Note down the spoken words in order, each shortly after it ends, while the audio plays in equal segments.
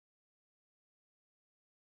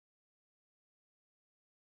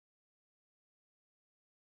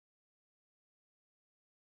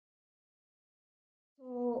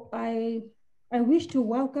So I wish to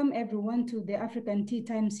welcome everyone to the African Tea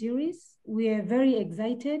Time series. We are very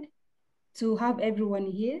excited to have everyone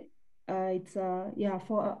here. It's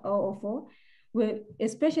 4:04. We're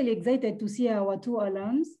especially excited to see our two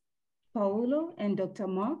alums, Paulo and Dr.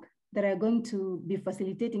 Mark, that are going to be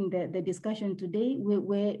facilitating the discussion today.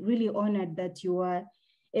 We're really honored that you are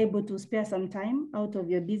able to spare some time out of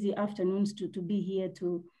your busy afternoons to be here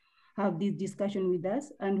to have this discussion with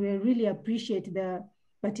us. And we really appreciate the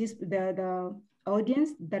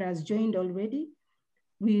audience that has joined already.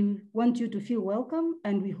 We want you to feel welcome,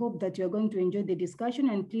 and we hope that you're going to enjoy the discussion.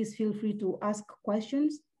 And please feel free to ask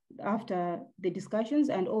questions after the discussions.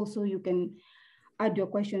 And also you can add your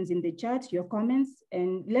questions in the chat, your comments,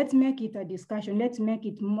 and let's make it a discussion. Let's make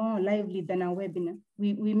it more lively than a webinar.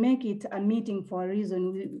 We make it a meeting for a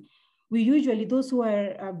reason. We usually, those who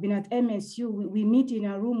have been at MSU, we meet in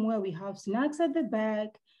a room where we have snacks at the back,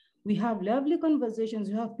 we have lovely conversations,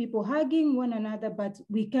 we have people hugging one another, but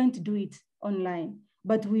we can't do it online.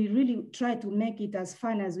 But we really try to make it as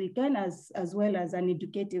fun as we can, as well as an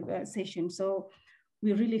educative session. So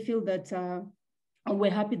we really feel that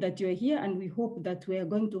we're happy that you're here, and we hope that we're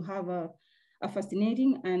going to have a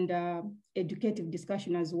fascinating and educative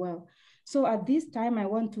discussion as well. So at this time, I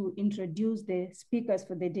want to introduce the speakers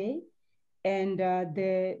for the day. And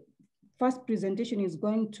the first presentation is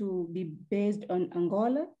going to be based on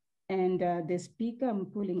Angola. And the speaker, I'm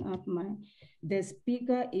pulling up the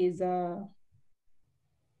speaker is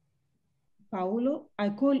Paulo. I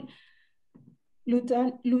call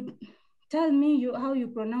tell me how you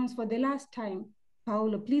pronounce for the last time.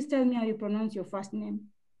 Paulo, please tell me how you pronounce your first name.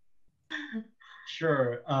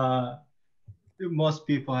 Sure. Most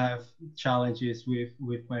people have challenges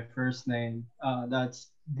with my first name. That's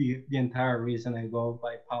the entire reason I go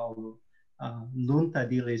by Paulo.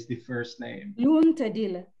 Luntadila is the first name.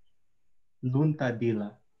 Luntadila.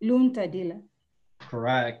 Luntadila. Luntadila.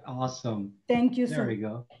 Correct. Awesome. Thank you. There we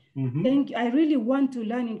go. Thank you. I really want to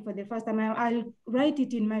learn it for the first time. I'll write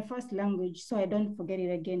it in my first language so I don't forget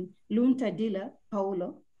it again. Luntadila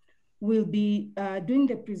Paulo will be doing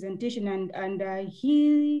the presentation, and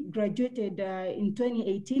he graduated in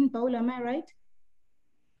 2018. Paulo, am I right?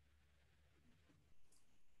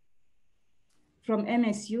 From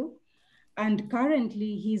MSU. And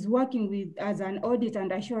currently he's working as an audit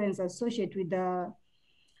and assurance associate with the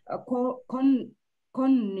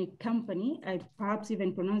Connick company. I perhaps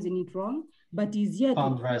even pronouncing it wrong, but he's here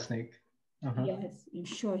to... Yes,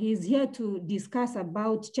 sure. He's here to discuss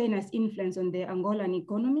about China's influence on the Angolan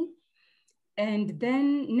economy. And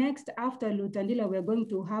then next, after Luntadila, we're going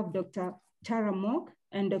to have Dr. Tara Mock.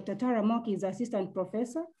 And Dr. Tara Mock is assistant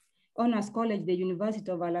professor, Honors College, the University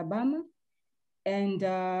of Alabama. And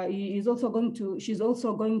she's also going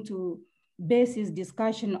to base his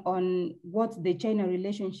discussion on what's the China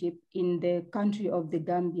relationship in the country of the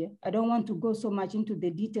Gambia. I don't want to go so much into the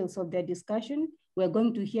details of their discussion. We're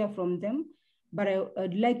going to hear from them, but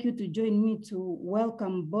I'd like you to join me to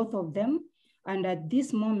welcome both of them. And at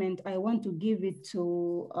this moment, I want to give it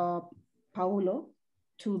to Paulo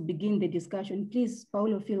to begin the discussion. Please,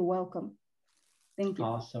 Paulo, feel welcome. Thank you.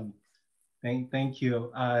 Awesome. Thank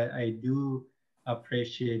you. I do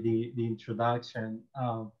appreciate the introduction.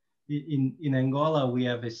 In Angola, we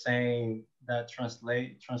have a saying that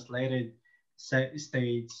translated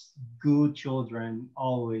states, good children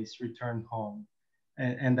always return home.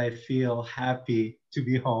 And I feel happy to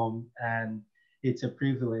be home, and it's a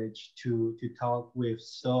privilege to talk with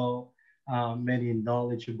so many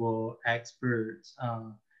knowledgeable experts,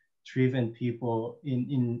 driven people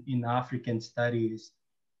in African studies.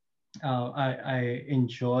 I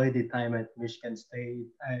enjoy the time at Michigan State.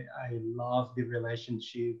 I love the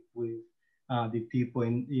relationship with the people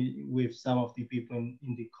with some of the people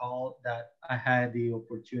in the call that I had the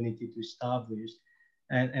opportunity to establish.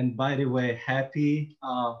 And by the way, happy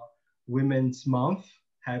Women's Month,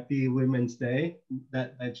 happy Women's Day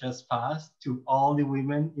that just passed to all the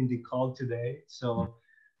women in the call today. So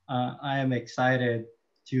I am excited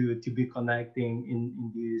to be connecting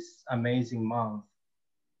in this amazing month.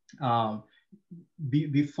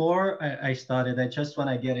 Before I started, I just want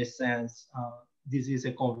to get a sense, this is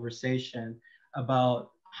a conversation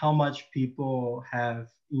about how much people have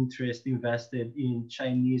interest invested in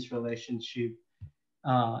Chinese relationship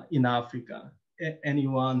in Africa.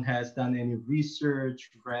 Anyone has done any research,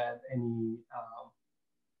 read any,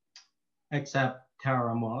 except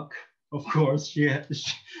Tara Mock, of course, she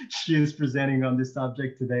is presenting on this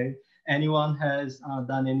subject today. Anyone has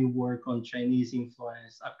done any work on Chinese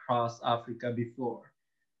influence across Africa before?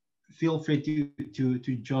 Feel free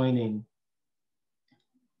to join in.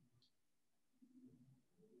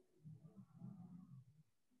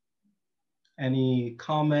 Any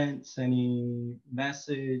comments, any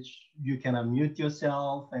message? You can unmute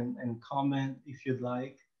yourself and comment if you'd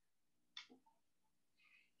like.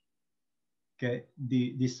 Okay,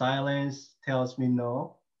 the silence tells me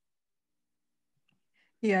no.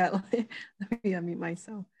 Yeah, let me unmute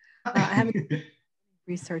myself. I haven't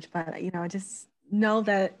researched, but I just know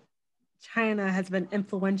that China has been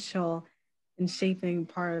influential in shaping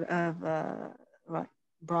part of,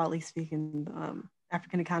 broadly speaking,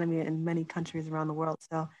 African economy in many countries around the world.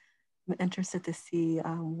 So I'm interested to see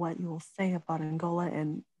what you will say about Angola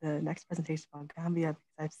and the next presentation about Gambia,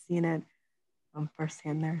 because I've seen it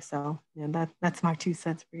firsthand there. So yeah, that's my 2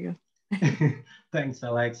 cents for you. Thanks,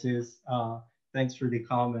 Alexis. Thanks for the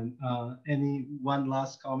comment. Any one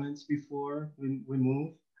last comments before we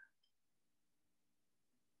move?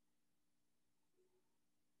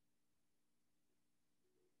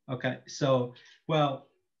 Okay, so, well,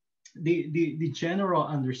 the general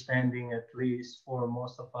understanding, at least for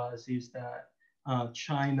most of us, is that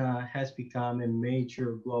China has become a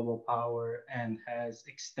major global power and has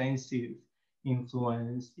extensive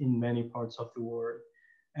influence in many parts of the world.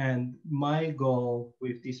 And my goal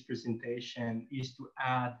with this presentation is to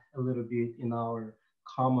add a little bit in our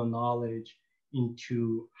common knowledge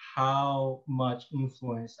into how much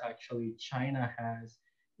influence actually China has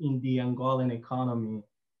in the Angolan economy,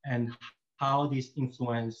 and how this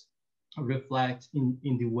influence reflects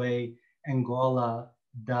in the way Angola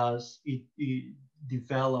it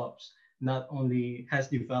develops, not only has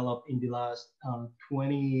developed in the last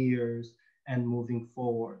 20 years and moving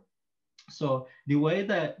forward. So the way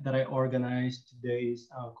that I organized today's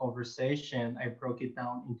conversation, I broke it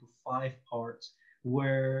down into 5 parts,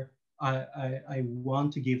 where I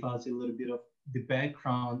want to give us a little bit of the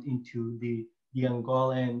background into the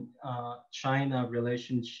Angolan China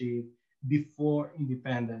relationship before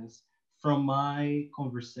independence, from my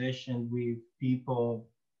conversation with people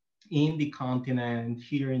in the continent,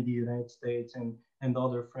 here in the United States, and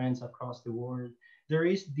other friends across the world. There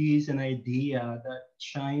is this an idea that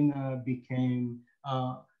China became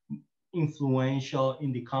influential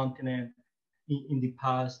in the continent in the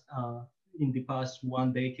past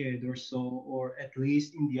 1 decade or so, or at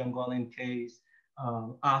least in the Angolan case,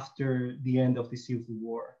 after the end of the Civil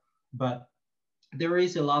War. But there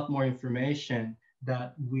is a lot more information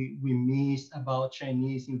that we missed about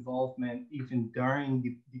Chinese involvement even during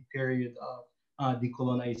the period of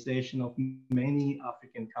decolonization of many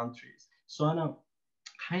African countries. So I'm gonna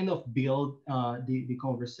kind of build the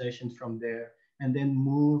conversation from there, and then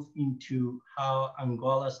move into how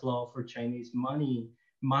Angola's law for Chinese money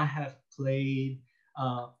might have played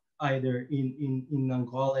uh, either in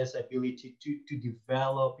Angola's ability to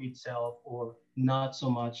develop itself, or not so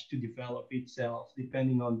much to develop itself,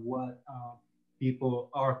 depending on what people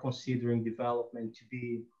are considering development to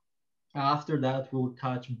be. After that, we'll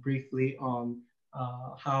touch briefly on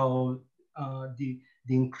how the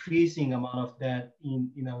increasing amount of debt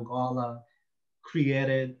in Angola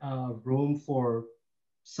created room for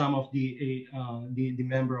some of the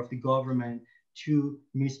member of the government to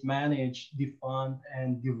mismanage the fund,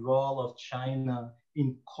 and the role of China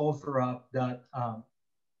in cover up that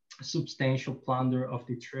substantial plunder of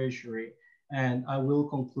the treasury. And I will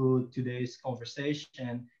conclude today's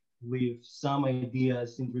conversation with some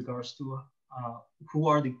ideas in regards to who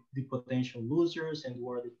are the potential losers and who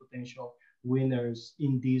are the potential winners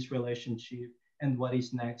in this relationship, and what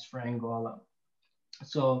is next for Angola.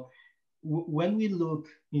 So when we look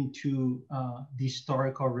into the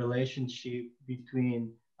historical relationship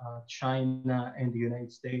between China and the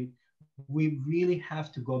United States, we really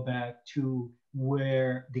have to go back to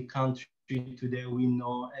where the country today we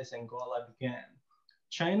know as Angola began.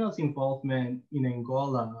 China's involvement in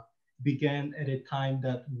Angola began at a time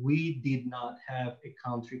that we did not have a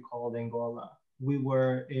country called Angola. We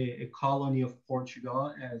were a colony of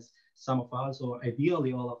Portugal, as some of us, or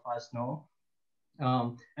ideally all of us, know.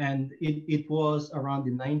 And it was around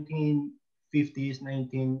the 1950s,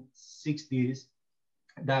 1960s,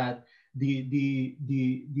 that the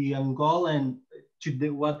Angolan, today,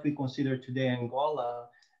 what we consider today Angola,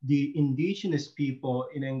 the indigenous people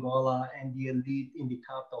in Angola and the elite in the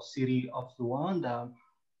capital city of Luanda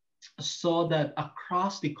saw that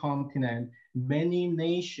across the continent, many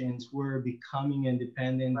nations were becoming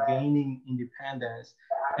independent, gaining independence,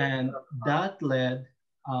 and that led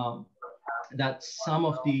that some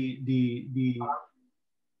of the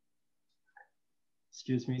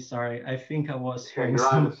excuse me, sorry, I think I was hearing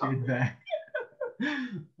some feedback.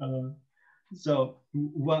 uh, so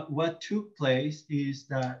what took place is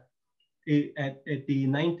that at the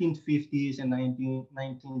 1950s and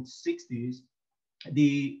 1960s,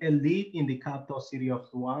 the elite in the capital city of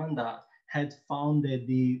Luanda had founded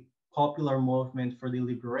the Popular Movement for the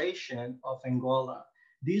Liberation of Angola.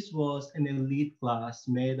 This was an elite class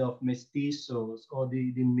made of mestizos, or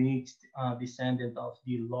the mixed descendant of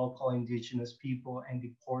the local indigenous people and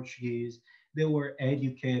the Portuguese. They were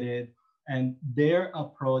educated, and their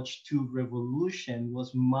approach to revolution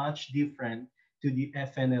was much different to the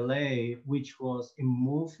FNLA, which was a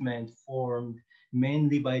movement formed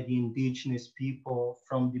mainly by the indigenous people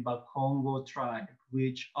from the Bakongo tribe,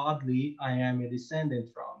 which oddly I am a descendant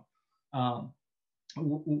from. Um,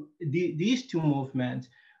 these two movements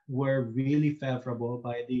were really favorable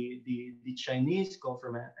by the Chinese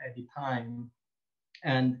government at the time.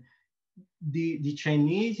 And the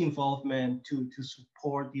Chinese involvement to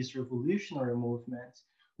support these revolutionary movements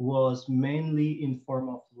was mainly in form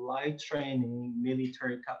of light training,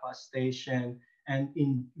 military capacitation, and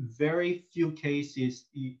in very few cases,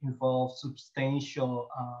 it involved substantial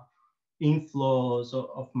inflows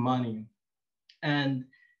of money. And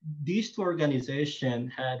these two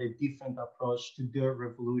organizations had a different approach to their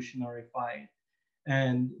revolutionary fight.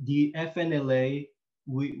 And the FNLA,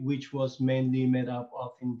 which was mainly made up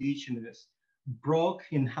of indigenous, broke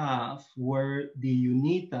in half, where the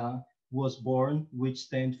UNITA was born, which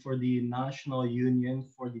stands for the National Union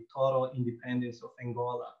for the Total Independence of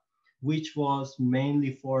Angola, which was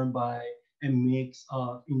mainly formed by a mix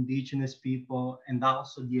of indigenous people and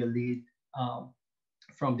also the elite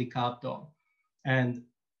from the capital. And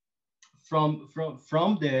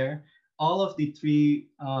from there, all of the three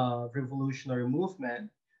revolutionary movement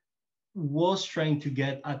was trying to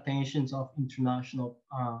get attentions of international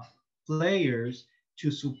players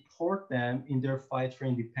to support them in their fight for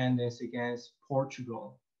independence against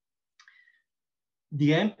Portugal.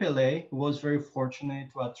 The MPLA was very fortunate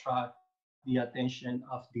to attract the attention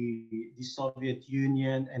of the Soviet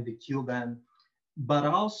Union and the Cuban, but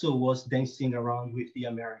also was dancing around with the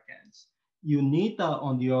Americans. UNITA,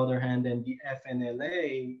 on the other hand, and the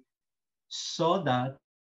FNLA saw that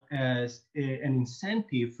as an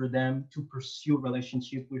incentive for them to pursue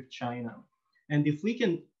relationship with China. And if we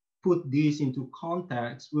can put this into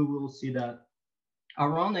context, we will see that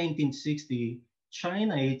around 1960,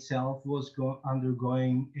 China itself was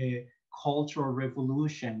undergoing a cultural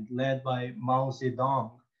revolution led by Mao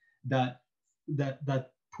Zedong that,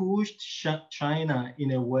 that pushed China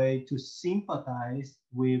in a way to sympathize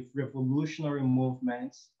with revolutionary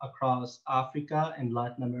movements across Africa and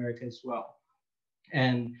Latin America as well.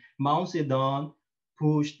 And Mao Zedong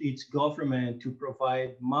pushed its government to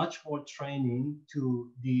provide much more training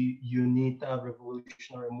to the UNITA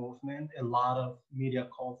revolutionary movement, a lot of media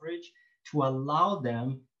coverage to allow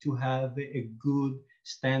them to have a good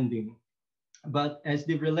standing. But as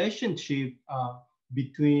the relationship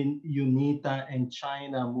between UNITA and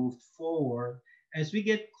China moved forward, as we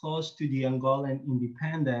get close to the Angolan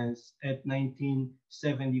independence at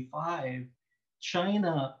 1975,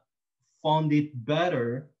 China found it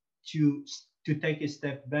better to take a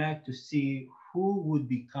step back to see who would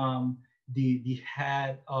become the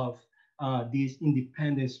head of this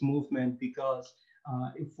independence movement, because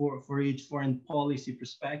for each foreign policy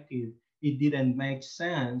perspective, it didn't make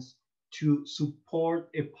sense to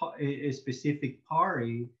support a specific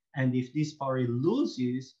party. And if this party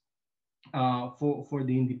loses for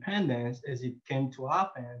the independence, as it came to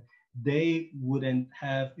happen, they wouldn't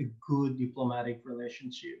have a good diplomatic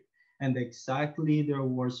relationship. And exactly their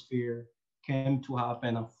worst fear came to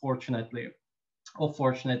happen, unfortunately, or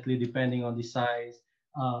fortunately, depending on the side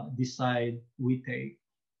we take.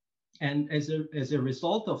 And as a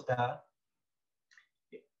result of that,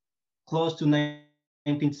 close to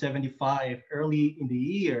 1975, early in the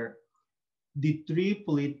year, the three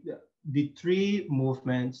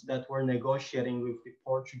movements that were negotiating with the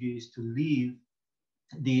Portuguese to leave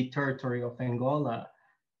the territory of Angola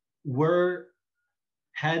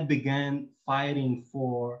had begun fighting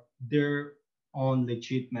for their own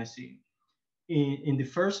legitimacy. In the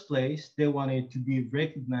first place, they wanted to be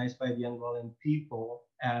recognized by the Angolan people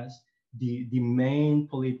as the main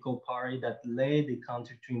political party that led the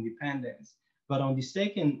country to independence. But on the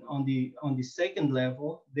second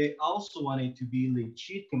level, they also wanted to be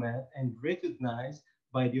legitimate and recognized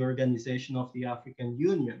by the Organization of the African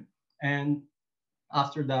Union, and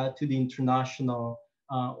after that to the international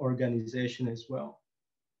organization as well.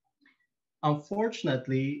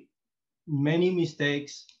 Unfortunately, many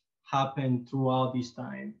mistakes happened throughout this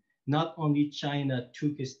time. Not only China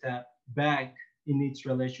took a step back in its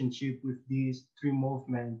relationship with these three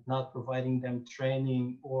movements, not providing them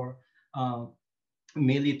training or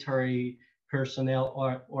military personnel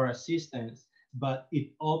or assistance, but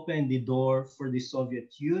it opened the door for the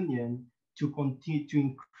Soviet Union to continue to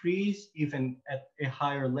increase even at a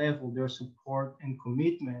higher level their support and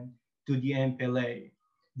commitment to the MPLA.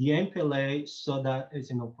 The MPLA saw that as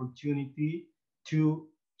an opportunity to,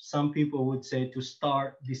 some people would say, to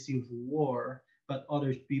start the civil war, but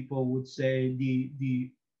other people would say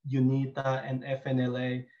the UNITA and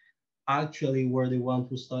FNLA actually were the ones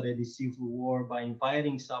who started the civil war by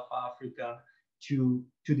inviting South Africa to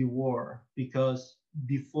the war, because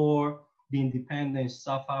before the independence,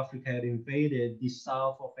 South Africa had invaded the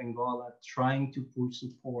south of Angola trying to push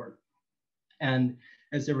support. And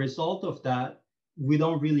as a result of that, we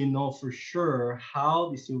don't really know for sure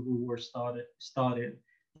how the civil war started.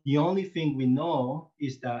 The only thing we know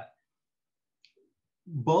is that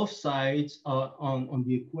both sides on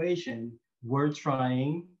the equation were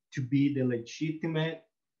trying to be the legitimate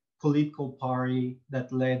political party that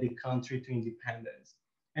led the country to independence.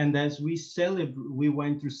 And as we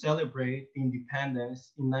went to celebrate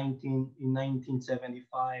independence in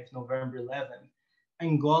 1975, November 11th,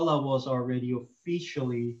 Angola was already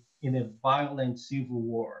officially in a violent civil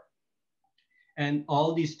war. And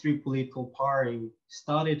all these three political parties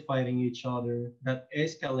started fighting each other, that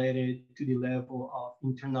escalated to the level of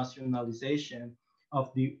internationalization of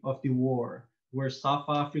the war, where South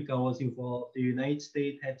Africa was involved, the United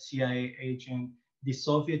States had CIA agent, the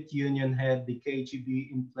Soviet Union had the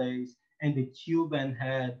KGB in place, and the Cuban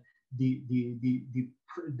had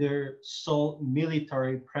their sole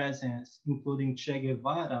military presence, including Che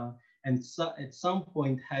Guevara, and so, at some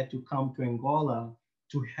point had to come to Angola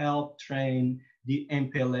to help train the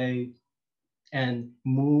MPLA and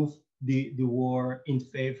move the war in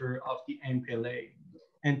favor of the MPLA.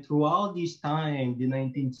 And throughout this time, the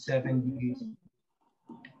 1970s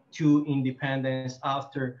to independence,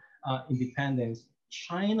 after independence,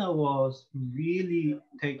 China was really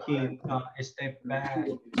taking a step back,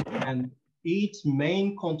 and its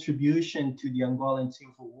main contribution to the Angolan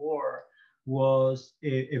Civil War was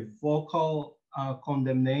a vocal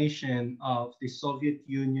condemnation of the Soviet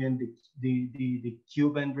Union, the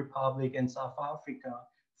Cuban Republic, and South Africa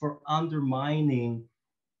for undermining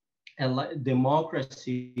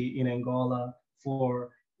democracy in Angola,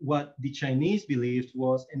 for what the Chinese believed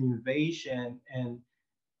was an invasion, and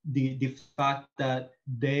the fact that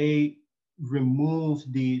they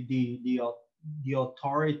removed the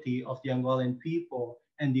authority of the Angolan people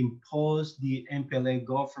and imposed the MPLA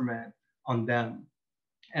government on them.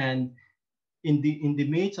 And in the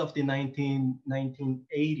midst of the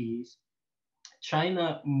 1980s,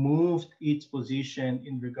 China moved its position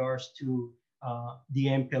in regards to the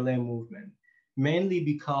MPLA movement, mainly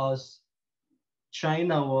because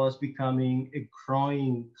China was becoming a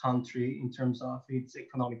growing country in terms of its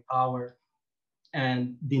economic power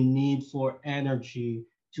and the need for energy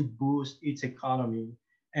to boost its economy.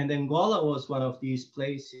 And Angola was one of these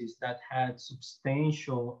places that had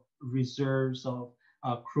substantial reserves of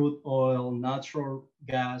crude oil, natural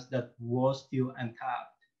gas that was still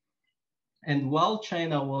untapped. And while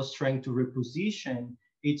China was trying to reposition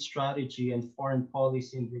its strategy and foreign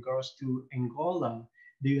policy in regards to Angola,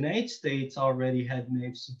 the United States already had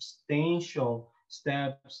made substantial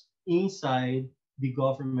steps inside the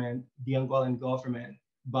government, the Angolan government,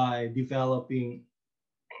 by developing,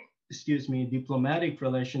 diplomatic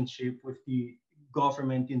relationship with the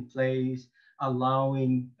government in place,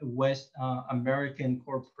 allowing West American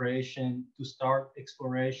corporation to start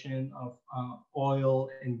exploration of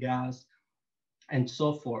oil and gas, and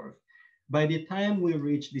so forth. By the time we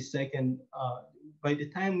reached by the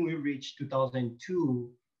time we reached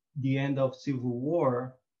 2002, the end of civil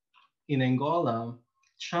war in Angola,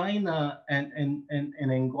 China and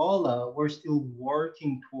Angola were still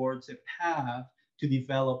working towards a path to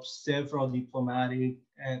develop several diplomatic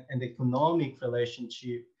and economic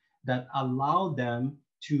relationships that allowed them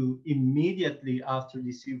to immediately after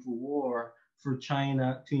the civil war for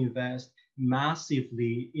China to invest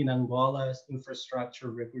massively in Angola's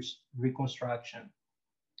infrastructure reconstruction.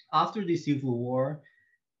 After the civil war,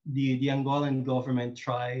 the Angolan government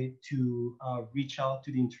tried to reach out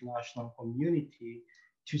to the international community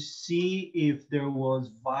to see if there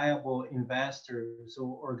was viable investors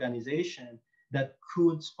or organization that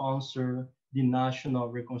could sponsor the national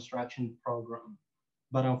reconstruction program.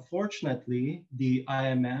 But unfortunately, the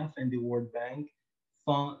IMF and the World Bank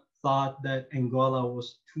thought that Angola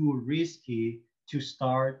was too risky to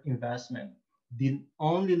start investment. The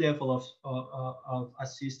only level of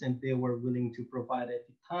assistance they were willing to provide at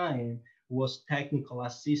the time was technical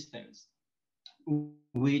assistance,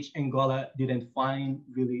 which Angola didn't find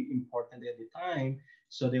really important at the time.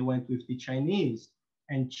 So they went with the Chinese.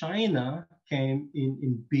 And China came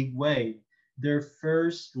in big way. Their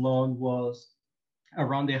first loan was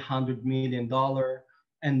around $100 million.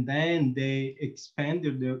 And then they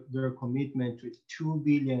expanded their commitment to 2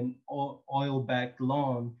 billion oil-backed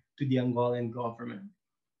loan to the Angolan government.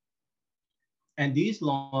 And this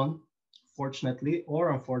loan, fortunately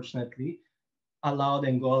or unfortunately, allowed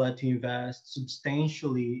Angola to invest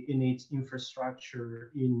substantially in its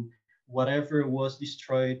infrastructure, in whatever was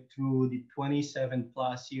destroyed through the 27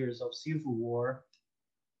 plus years of civil war.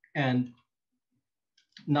 And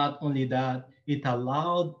not only that, it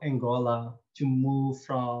allowed Angola to move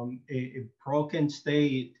from a broken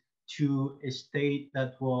state to a state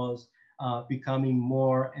that was becoming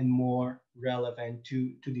more and more relevant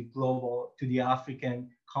to the global, to the African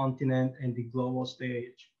continent and the global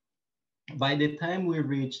stage. By the time we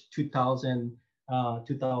reached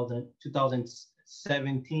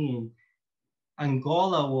 2017,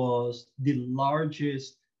 Angola was the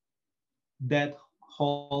largest debt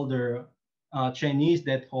holder, Chinese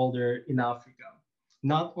debt holder in Africa.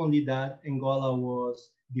 Not only that, Angola was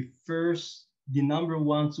the number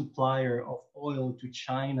one supplier of oil to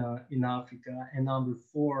China in Africa and number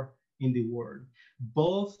four in the world.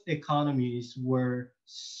 Both economies were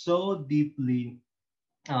so deeply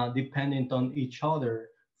dependent on each other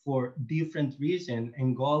for different reasons.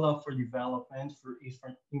 Angola for development, for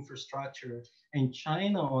infrastructure, and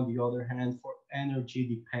China, on the other hand, for energy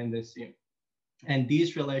dependency. And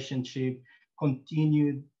this relationship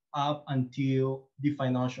continued up until the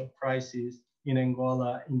financial crisis in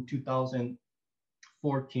Angola in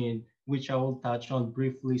 2014, which I will touch on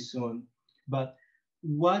briefly soon. But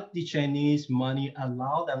what the Chinese money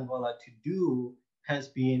allowed Angola to do has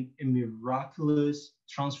been a miraculous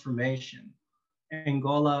transformation.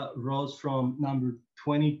 Angola rose from number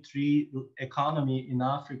 23 economy in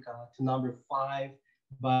Africa to number 5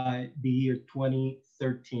 by the year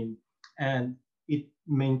 2013. And it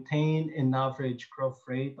maintained an average growth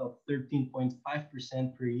rate of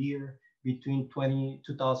 13.5% per year between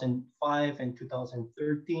 2005 and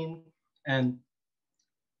 2013, and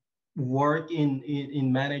work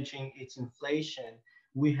in managing its inflation.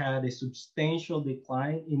 We had a substantial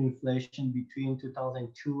decline in inflation between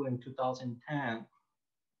 2002 and 2010.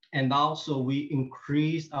 And also we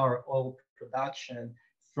increased our oil production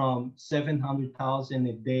from 700,000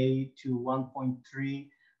 a day to 1.3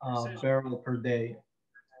 barrel per day,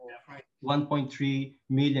 1.3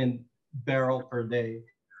 million barrel per day.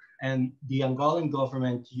 And the Angolan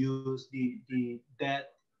government used the debt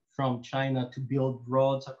from China to build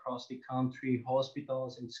roads across the country,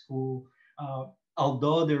 hospitals and school.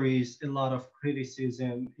 Although there is a lot of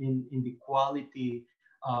criticism in the quality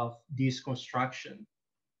of this construction.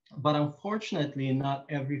 But unfortunately, not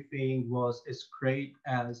everything was as great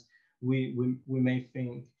as we may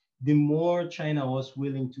think. The more China was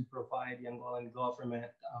willing to provide the Angolan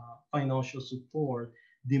government financial support,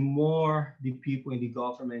 the more the people in the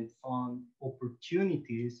government found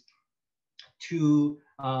opportunities to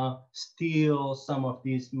steal some of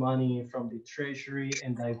this money from the treasury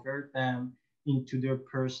and divert them into their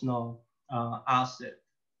personal asset.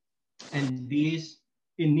 And this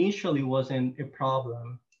initially wasn't a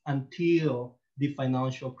problem until the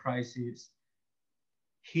financial crisis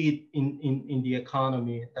hit in the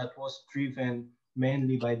economy that was driven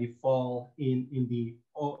mainly by the fall in the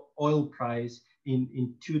oil price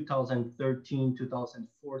in 2013,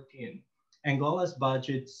 2014. Angola's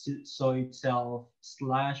budget saw itself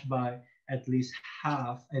slashed by at least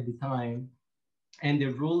half at the time, and the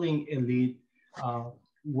ruling elite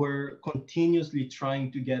were continuously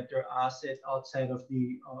trying to get their assets outside of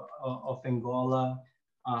of Angola,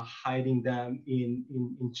 hiding them in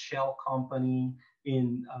shell company,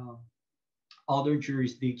 in other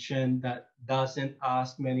jurisdiction that doesn't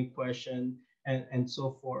ask many questions, and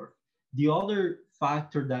so forth. The other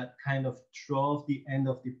factor that kind of drove the end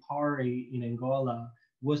of the party in Angola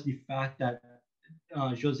was the fact that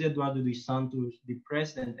José Eduardo dos Santos, the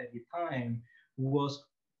president at the time, was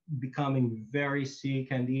becoming very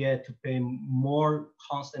sick, and he had to pay more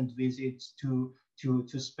constant visits to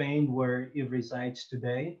Spain, where he resides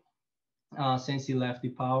today, since he left the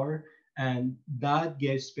power. And that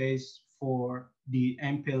gave space for the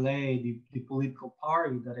MPLA, the political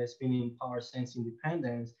party that has been in power since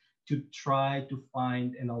independence, to try to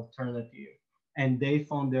find an alternative. And they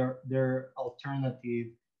found their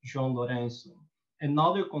alternative, João Lourenço.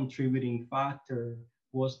 Another contributing factor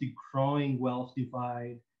was the growing wealth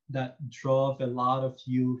divide that drove a lot of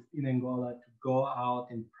youth in Angola to go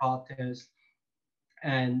out and protest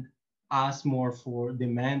and ask more for,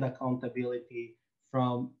 demand accountability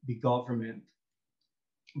from the government.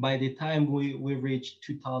 By the time we reached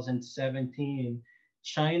 2017,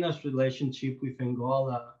 China's relationship with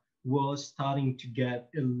Angola was starting to get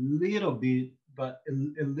a little bit, but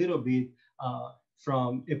a little bit from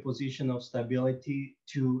a position of stability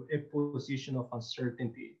to a position of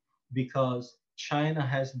uncertainty, because China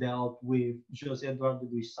has dealt with José Eduardo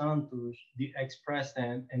dos Santos, the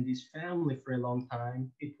ex-president, and his family for a long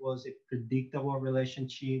time. It was a predictable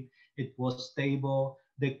relationship. It was stable.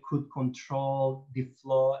 They could control the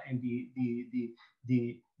flow and the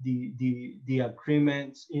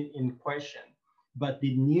agreements in question. But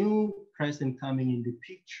the new president coming in the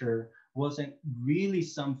picture wasn't really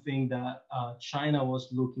something that China was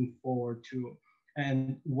looking forward to.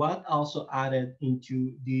 And what also added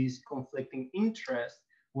into these conflicting interests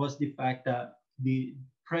was the fact that the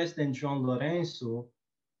President John Lorenzo,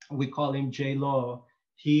 we call him J-Lo,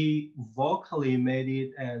 he vocally made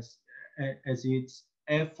it as its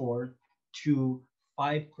effort to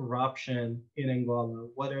fight corruption in Angola.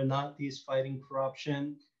 Whether or not he's fighting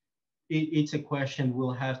corruption, it's a question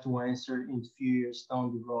we'll have to answer in a few years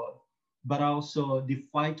down the road. But also the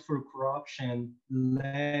fight for corruption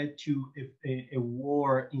led to a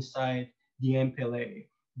war inside the MPLA,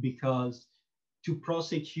 because to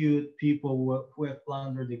prosecute people who have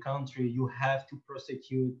plundered the country, you have to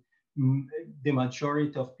prosecute the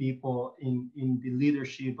majority of people in the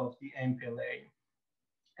leadership of the MPLA.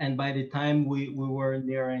 And by the time we were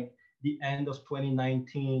nearing the end of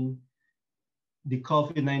 2019, the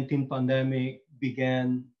COVID-19 pandemic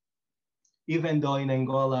began. Even though in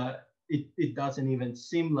Angola, it doesn't even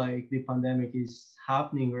seem like the pandemic is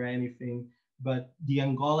happening or anything, but the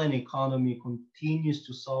Angolan economy continues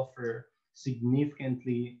to suffer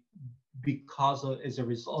significantly as a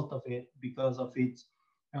result of it, because of the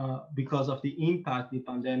impact the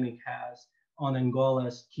pandemic has on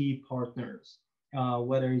Angola's key partners,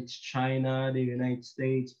 whether it's China, the United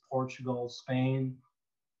States, Portugal, Spain,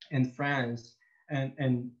 and France.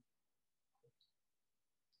 And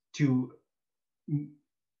to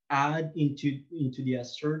add into the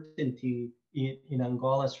uncertainty in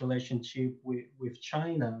Angola's relationship with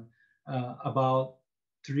China, about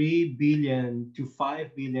 3 billion to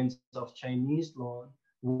 5 billion of Chinese loan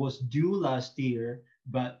was due last year,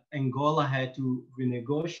 but Angola had to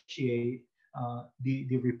renegotiate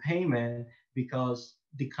the repayment because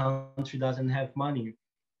the country doesn't have money.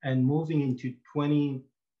 And moving into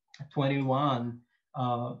 2021,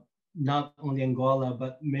 not only Angola,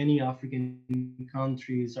 but many African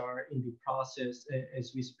countries are in the process,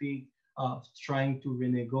 as we speak, of trying to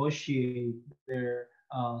renegotiate their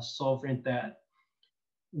sovereign debt.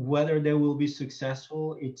 Whether they will be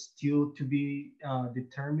successful, it's still to be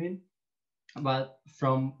determined. But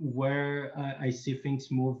from where I see things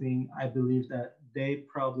moving, I believe that they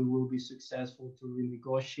probably will be successful to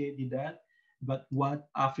renegotiate the debt. But what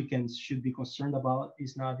Africans should be concerned about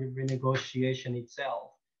is not the renegotiation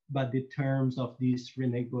itself, but the terms of this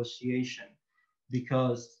renegotiation,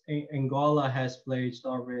 because Angola has pledged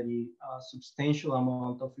already a substantial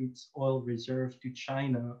amount of its oil reserve to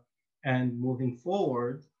China, and moving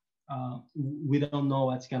forward, we don't know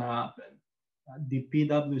what's going to happen. The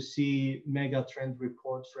PwC Megatrend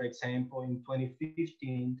report, for example, in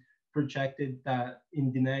 2015 projected that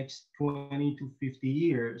in the next 20 to 50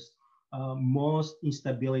 years, most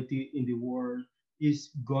instability in the world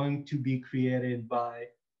is going to be created by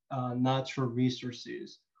natural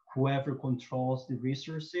resources. Whoever controls the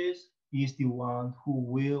resources is the one who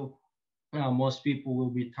will, most people will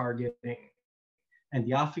be targeting. And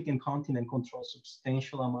the African continent controls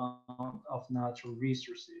substantial amount of natural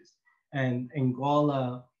resources. And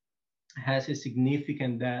Angola has a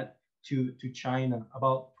significant debt to China,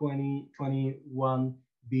 about 21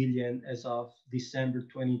 billion as of December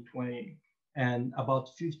 2020. And about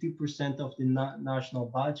 50% of the national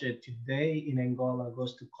budget today in Angola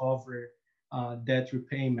goes to cover debt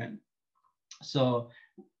repayment. So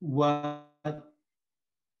what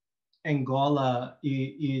Angola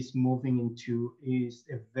is moving into is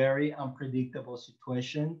a very unpredictable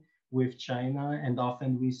situation with China. And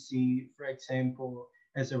often we see, for example,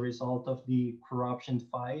 as a result of the corruption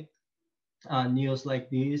fight, news like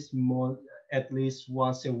this, at least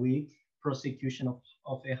once a week, prosecution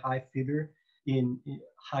of a high figure, in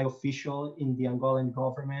high official in the Angolan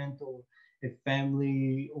government, or a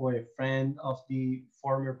family or a friend of the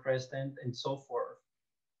former president, and so forth.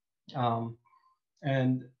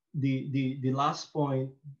 And the last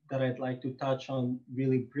point that I'd like to touch on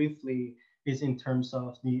really briefly is in terms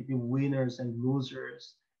of the winners and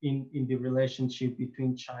losers in the relationship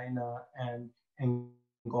between China and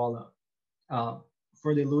Angola.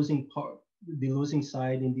 For the losing part, the losing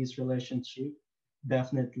side in this relationship,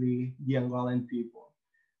 definitely the Angolan people.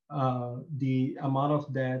 The amount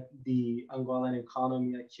of debt the Angolan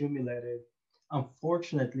economy accumulated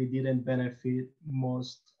unfortunately didn't benefit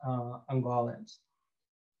most Angolans,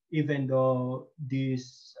 even though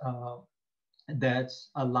these debts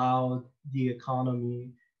allowed the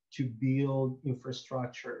economy to build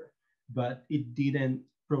infrastructure, but it didn't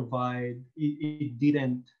provide, it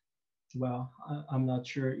didn't, well, I'm not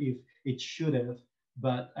sure if it should have,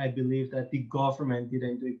 but I believe that the government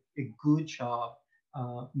didn't do a good job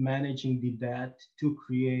managing the debt to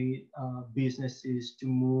create businesses, to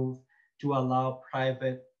move, to allow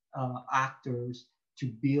private actors to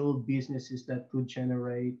build businesses that could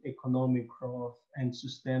generate economic growth and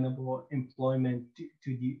sustainable employment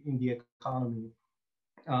to the in the economy.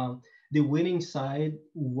 The winning side,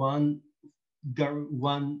 one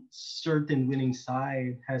certain winning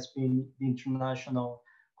side has been the international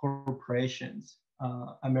corporations.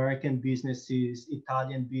 American businesses,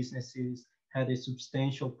 Italian businesses had a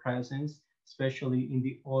substantial presence, especially in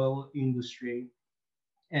the oil industry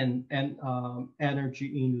and energy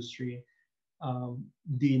industry.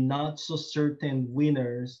 The not so certain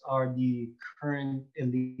winners are the current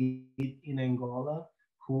elite in Angola,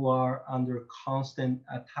 who are under constant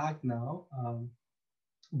attack now.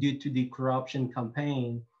 Due to the corruption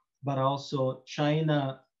campaign, but also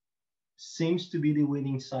China seems to be the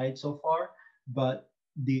winning side so far, but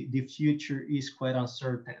the future is quite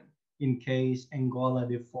uncertain in case Angola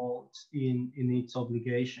defaults in its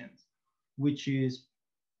obligations, which is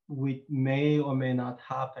which may or may not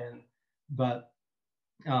happen. But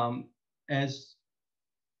um, as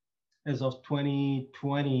as of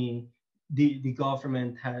 2020, the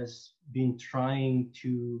government has been trying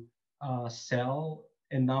to sell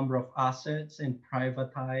a number of assets and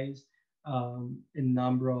privatize a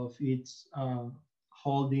number of its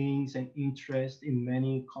holdings and interest in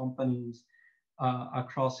many companies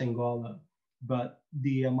across Angola. But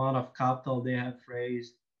the amount of capital they have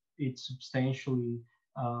raised, it's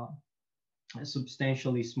uh,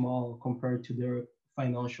 substantially small compared to their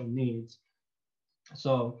financial needs.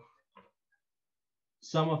 So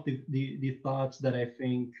some of the thoughts that I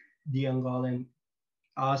think the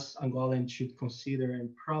us Angolans should consider,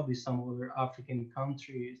 and probably some other African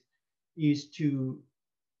countries, is to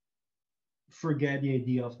forget the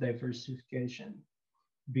idea of diversification,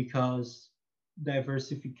 because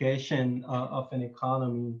diversification of an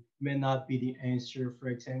economy may not be the answer. For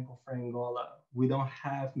example, for Angola, we don't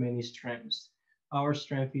have many strengths. Our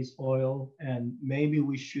strength is oil, and maybe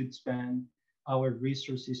we should spend our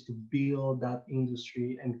resources to build that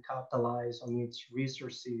industry and capitalize on its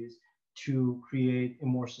resources to create a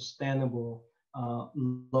more sustainable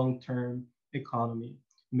long-term economy.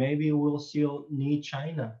 Maybe we'll still need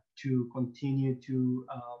China to continue to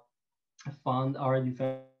fund our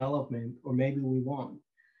development, or maybe we won't.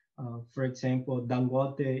 For example,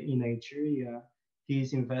 Dangote in Nigeria,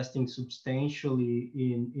 he's investing substantially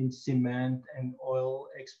in cement and oil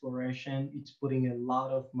exploration. It's putting a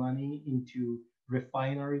lot of money into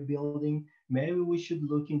refinery building. Maybe we should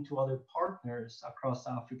look into other partners across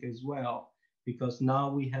Africa as well, because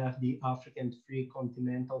now we have the African Free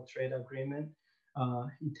Continental Trade Agreement.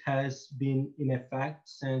 It has been in effect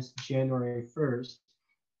since January 1st.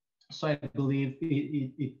 So I believe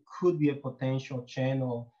it could be a potential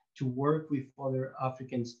channel to work with other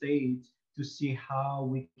African states to see how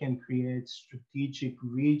we can create strategic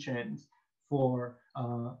regions for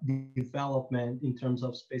development in terms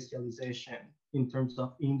of specialization, in terms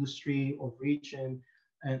of industry or region,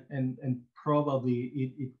 and probably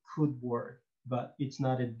it could work, but it's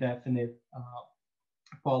not a definite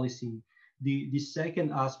policy. The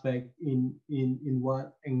second aspect in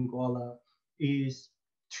what Angola is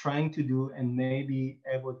trying to do and maybe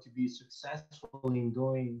able to be successful in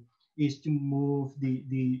doing is to move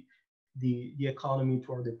the economy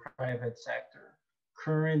toward the private sector.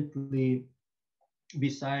 Currently,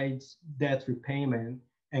 besides debt repayment,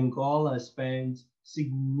 Angola spends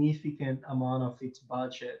significant amount of its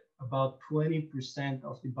budget. About 20%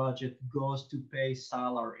 of the budget goes to pay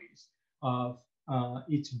salaries of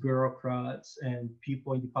its bureaucrats and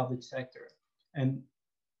people in the public sector. And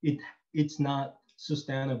it it's not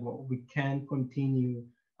sustainable. We can't continue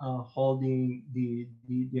holding the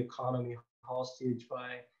economy hostage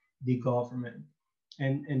by the government.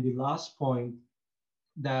 And the last point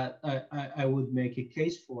that I would make a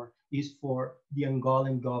case for is for the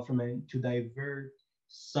Angolan government to divert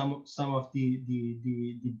some of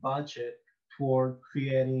the budget toward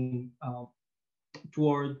creating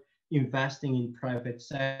toward investing in private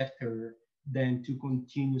sector than to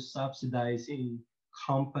continue subsidizing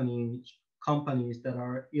companies companies that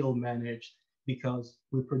are ill managed, because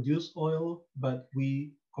we produce oil but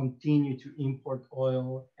we continue to import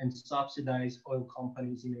oil and subsidize oil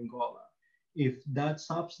companies in Angola. If that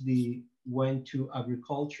subsidy went to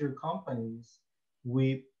agriculture companies,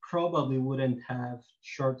 we probably wouldn't have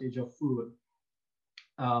shortage of food.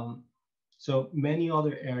 Um, so many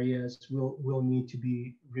other areas will need to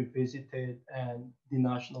be revisited, and the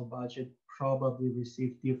national budget probably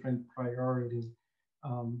receive different priority.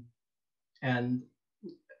 Um, and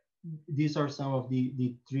these are some of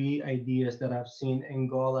the three ideas that I've seen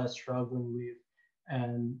Angola struggling with.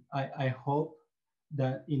 And I hope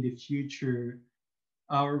that in the future,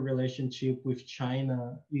 our relationship with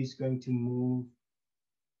China is going to move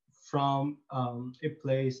from a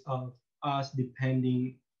place of us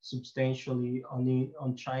depending substantially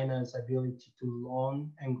on China's ability to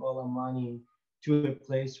loan Angola money to a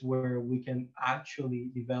place where we can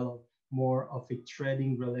actually develop more of a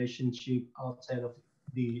trading relationship outside of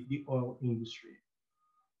the oil industry.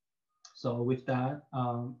 So with that,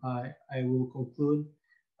 I will conclude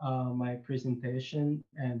my presentation,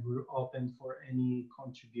 and we're open for any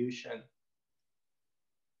contribution.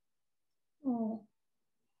 Oh,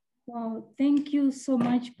 wow. Thank you so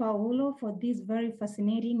much, Paulo, for this very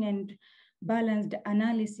fascinating and balanced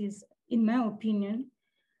analysis, in my opinion,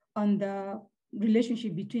 on the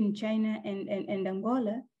relationship between China and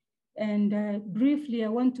Angola. And briefly, I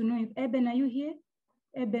want to know if Eben, are you here?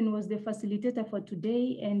 Eben was the facilitator for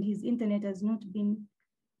today, and his internet has not been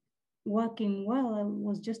working well. I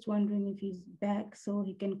was just wondering if he's back so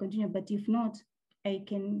he can continue, but if not, I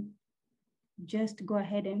can just go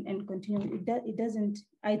ahead and continue. It doesn't,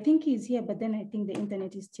 I think he's here, but then I think the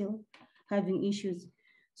internet is still having issues.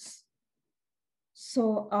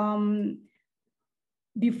 So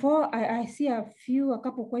before I see a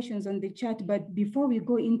couple questions on the chat, but before we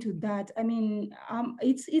go into that, I mean,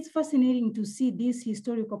 it's fascinating to see this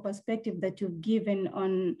historical perspective that you've given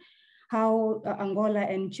on how Angola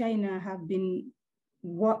and China have been,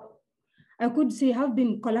 what I could say, have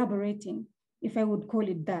been collaborating, if I would call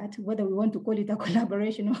it that, whether we want to call it a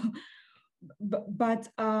collaboration or, but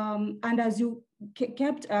and as you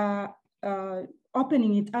kept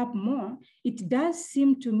opening it up more, it does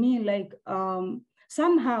seem to me like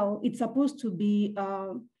somehow it's supposed to be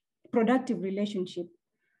a productive relationship,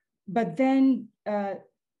 but then the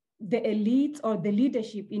elite or the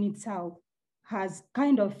leadership in itself has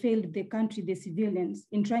kind of failed the country, the civilians,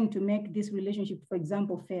 in trying to make this relationship, for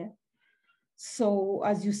example, fair. So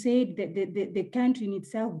as you said, the country in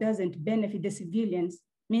itself doesn't benefit the civilians.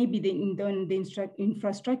 Maybe in the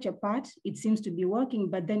infrastructure part, it seems to be working,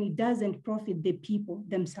 but then it doesn't profit the people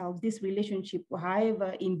themselves. This relationship,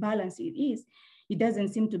 however imbalanced it is, it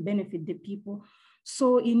doesn't seem to benefit the people.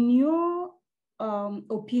 So in your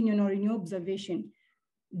opinion or in your observation,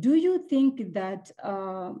 do you think that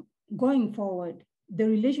going forward, the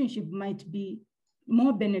relationship might be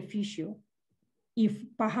more beneficial if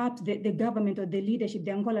perhaps the government or the leadership,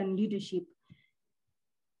 the Angolan leadership,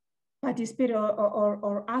 participated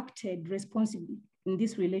or acted responsibly in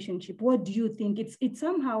this relationship? What do you think? It's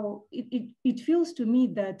somehow, it feels to me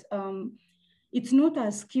that it's not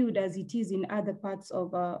as skewed as it is in other parts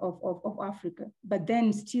of Africa, but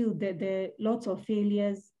then still there are lots of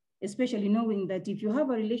failures, especially knowing that if you have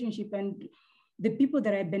a relationship and the people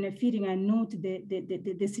that are benefiting are not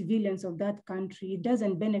the civilians of that country, it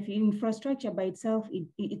doesn't benefit. Infrastructure by itself,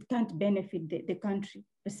 it can't benefit the country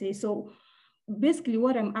per se. So basically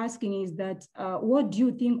what I'm asking is that what do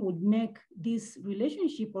you think would make this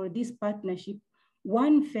relationship or this partnership,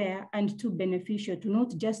 one, fair, and two, beneficial to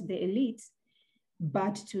not just the elites,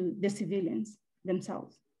 but to the civilians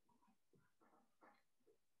themselves?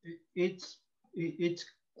 It's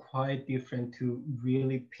quite different to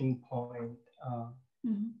really pinpoint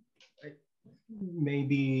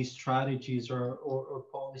maybe strategies or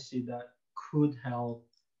policy that could help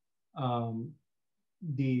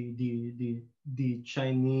the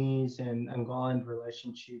Chinese and Angolan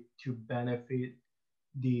relationship to benefit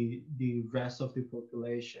the rest of the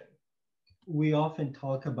population. We often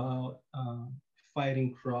talk about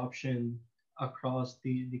fighting corruption across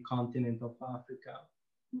the continent of Africa,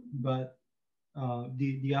 but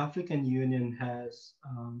the African Union has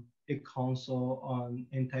a council on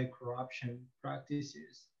anti-corruption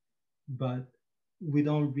practices, but we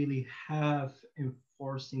don't really have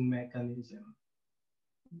enforcing mechanism.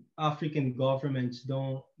 African governments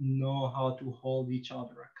don't know how to hold each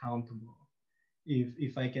other accountable,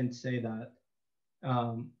 if I can say that.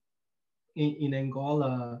 In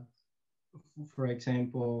Angola, for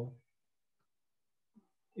example,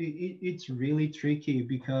 it's really tricky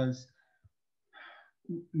because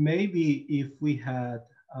maybe if we had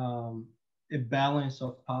a balance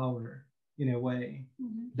of power in a way,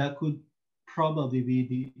 that could probably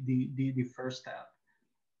be the first step,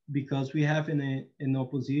 because we have an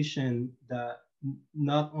opposition that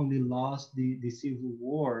not only lost the civil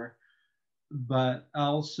war, but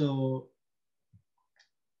also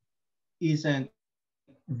isn't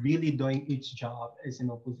really doing its job as an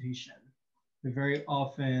opposition. Very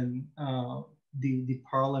often, the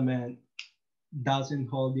parliament doesn't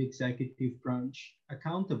hold the executive branch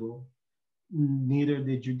accountable, neither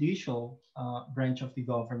the judicial branch of the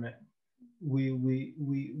government.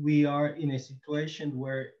 We are in a situation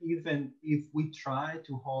where even if we try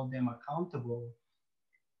to hold them accountable,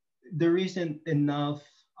 there isn't enough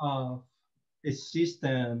of a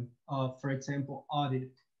system of, for example,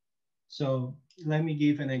 audit. So let me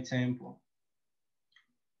give an example.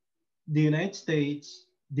 The United States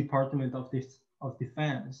Department of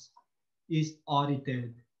Defense is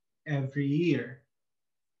audited every year.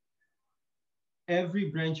 Every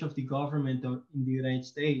branch of the government in the United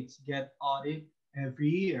States get audited every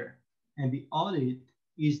year, and the audit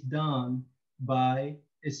is done by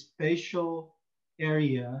a special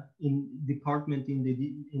area in department in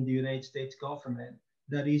the United States government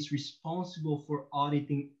that is responsible for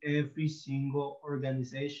auditing every single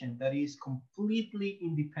organization that is completely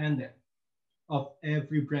independent of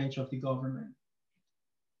every branch of the government.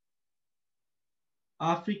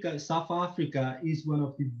 South Africa is one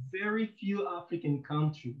of the very few African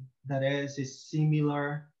countries that has a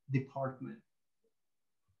similar department.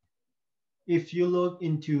 If you look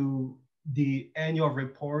into the annual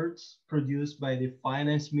reports produced by the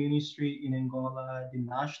Finance Ministry in Angola, the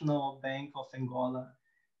National Bank of Angola,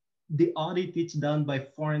 the audit is done by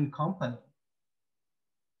foreign companies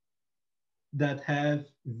that have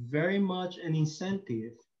very much an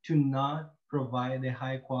incentive to not provide a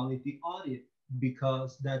high quality audit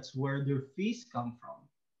because that's where their fees come from.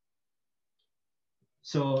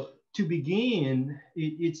 So to begin,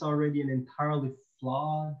 it's already an entirely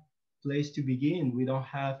flawed place to begin. We don't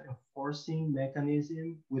have enforcing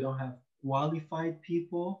mechanism. We don't have qualified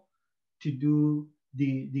people to do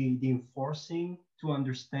the enforcing, to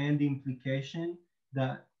understand the implication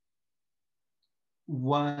that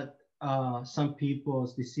what some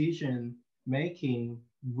people's decision making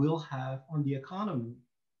will have on the economy.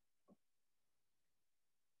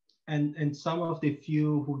 And some of the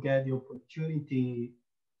few who get the opportunity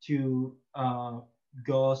to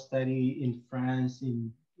go study in France,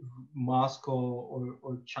 in Moscow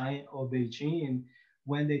or China or Beijing,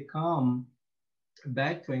 when they come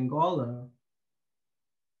back to Angola,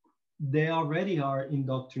 they already are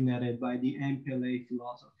indoctrinated by the MPLA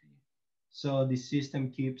philosophy. So the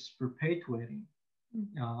system keeps perpetuating.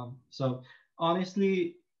 So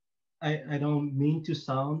honestly, I don't mean to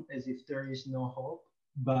sound as if there is no hope,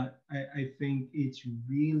 but I think it's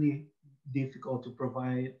really difficult to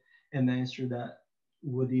provide an answer that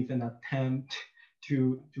would even attempt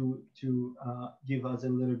to give us a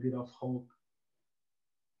little bit of hope.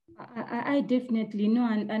 I definitely know,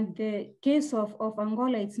 and the case of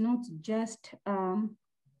Angola, it's not just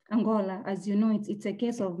Angola, as you know, it's a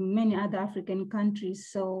case of many other African countries.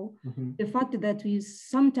 So the fact that we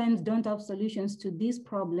sometimes don't have solutions to these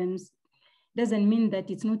problems doesn't mean that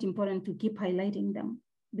it's not important to keep highlighting them,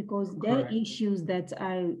 because there are issues that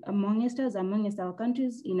are amongst us, amongst our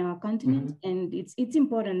countries, in our continent, and it's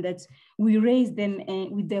important that we raise them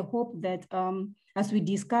with the hope that as we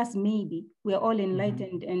discuss, maybe we're all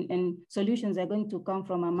enlightened and solutions are going to come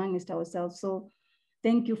from amongst ourselves. So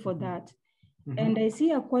thank you for that. And I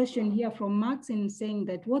see a question here from Maxine saying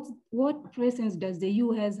that what presence does the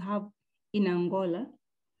US have in Angola?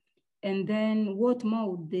 And then what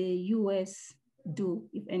more would the US do,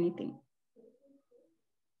 if anything?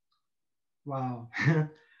 Wow,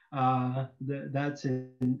 that's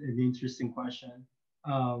an interesting question.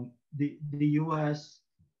 The US,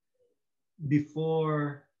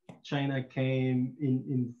 before China came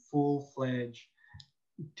in full-fledged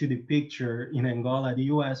to the picture in Angola, the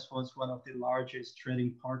US was one of the largest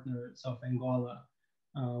trading partners of Angola,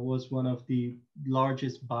 was one of the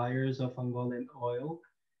largest buyers of Angolan oil.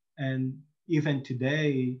 And even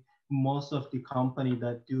today, most of the companies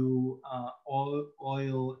that do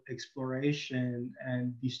oil exploration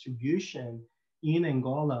and distribution in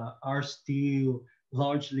Angola are still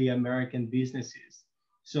largely American businesses.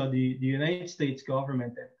 So the United States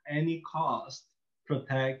government at any cost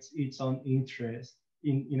protects its own interest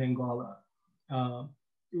in Angola.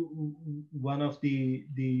 One of the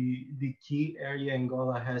key area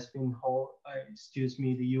Angola has been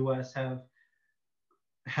the US have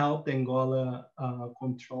helped Angola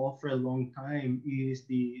control for a long time is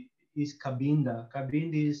Cabinda.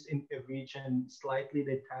 Cabinda is in a region slightly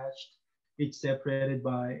detached. It's separated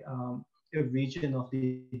by a region of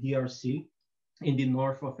the DRC in the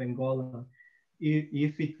north of Angola.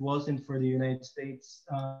 if it wasn't for the United States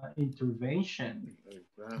intervention,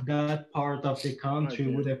 that part of the country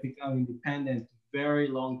would have become independent very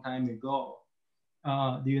long time ago.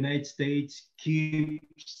 The United States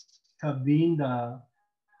keeps Cabinda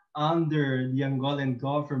under the Angolan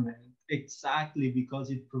government exactly because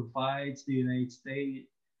it provides the United States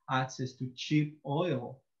access to cheap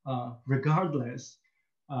oil, regardless.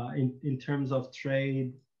 In terms of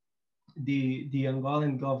trade, the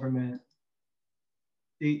Angolan government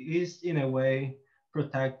is in a way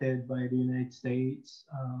protected by the United States.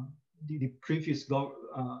 The previous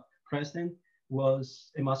president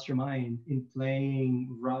was a mastermind in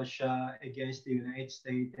playing Russia against the United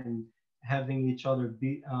States and having each other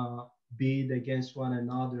bid against one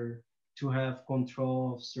another to have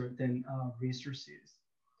control of certain resources.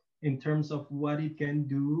 In terms of what it can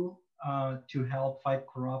do to help fight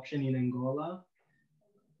corruption in Angola,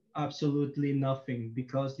 absolutely nothing,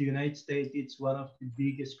 because the United States is one of the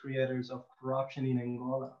biggest creators of corruption in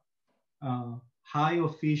Angola. High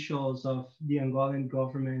officials of the Angolan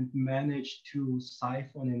government managed to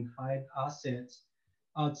siphon and hide assets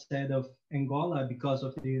outside of Angola because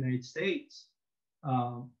of the United States.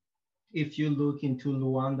 If you look into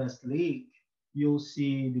Luanda's leak, you'll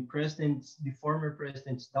see the former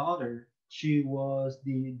president's daughter. She was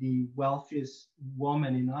the wealthiest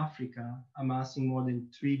woman in Africa, amassing more than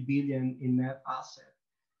 3 billion in net asset.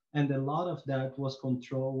 And a lot of that was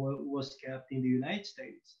kept in the United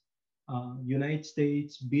States. United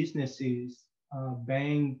States businesses,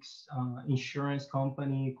 banks, insurance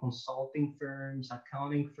company, consulting firms,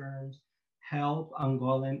 accounting firms help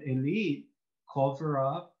Angolan elite cover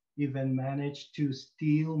up, even manage to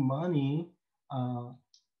steal money,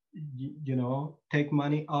 take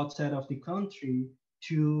money outside of the country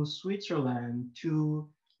to Switzerland, to,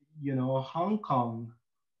 Hong Kong,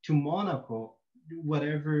 to Monaco,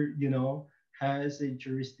 whatever, has a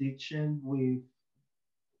jurisdiction with,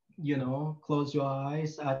 close your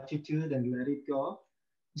eyes attitude and let it go.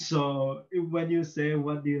 So when you say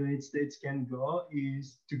what the United States can go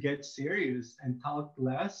is to get serious and talk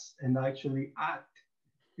less and actually act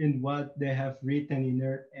in what they have written in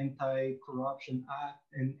their Anti-Corruption Act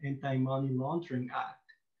and Anti-Money Laundering Act.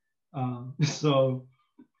 So,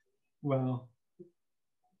 well,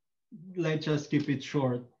 let's just keep it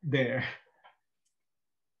short there.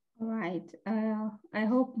 All right. I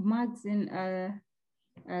hope Maxine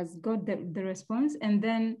has got the response. And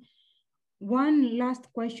then one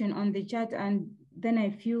last question on the chat, and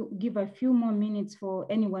then give a few more minutes for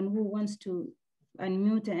anyone who wants to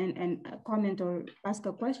unmute and comment or ask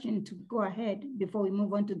a question to go ahead before we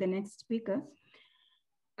move on to the next speaker.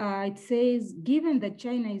 It says, given that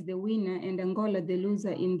China is the winner and Angola the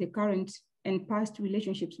loser in the current and past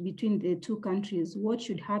relationships between the two countries, what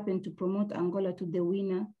should happen to promote Angola to the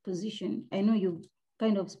winner position? I know you've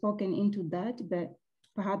kind of spoken into that, but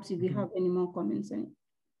perhaps if you have any more comments on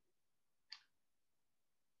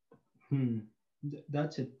it.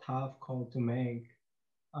 That's a tough call to make.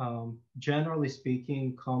 Generally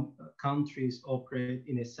speaking, countries operate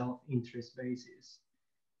in a self-interest basis.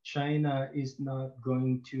 China is not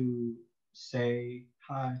going to say,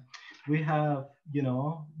 hi, we have,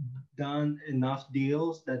 done enough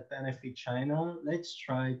deals that benefit China. Let's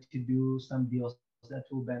try to do some deals that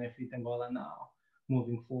will benefit Angola now,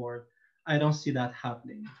 moving forward. I don't see that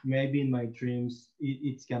happening. Maybe in my dreams,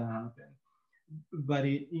 it's gonna happen. But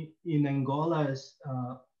in Angola's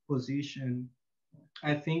position,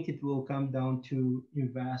 I think it will come down to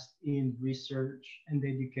invest in research and the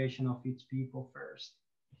education of its people first.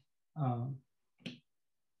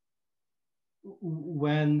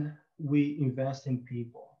 When we invest in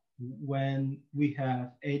people, when we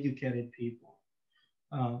have educated people,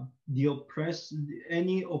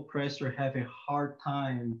 any oppressor have a hard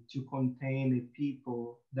time to contain a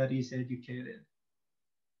people that is educated.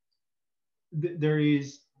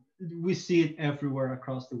 We see it everywhere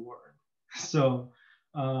across the world. So,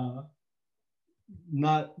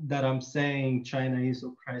 not that I'm saying China is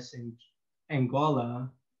oppressing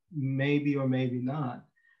Angola, maybe or maybe not.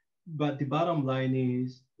 But the bottom line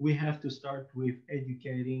is we have to start with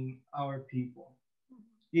educating our people.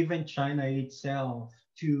 Even China itself,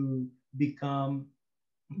 to become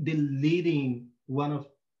the leading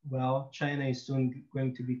China is soon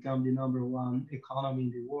going to become the #1 economy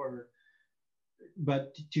in the world.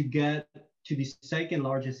 But to get to the second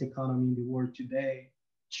largest economy in the world today,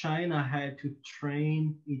 China had to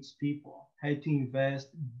train its people, had to invest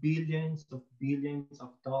billions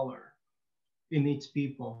of dollars in its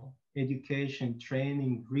people, education,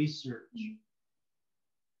 training, research.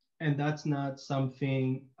 And that's not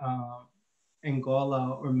something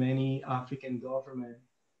Angola or many African governments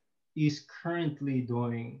is currently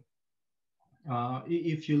doing.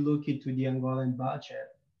 If you look into the Angolan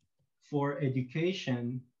budget for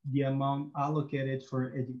education, the amount allocated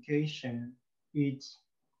for education, it's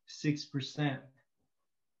 6%.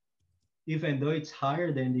 Even though it's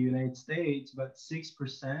higher than the United States, but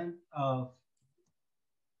 6% of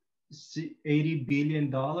 $80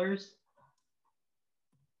 billion,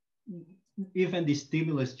 even the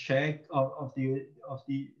stimulus check that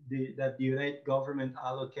the United government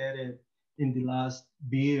allocated in the last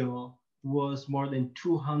bill was more than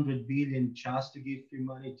 200 billion just to give free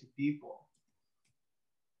money to people.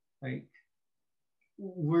 Like,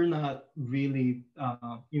 we're not really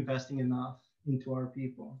investing enough into our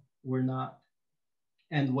people. We're not.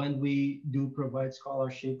 And when we do provide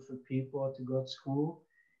scholarship for people to go to school,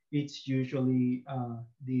 it's usually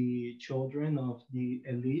the children of the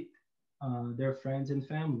elite, their friends and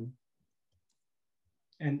family.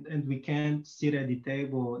 And we can't sit at the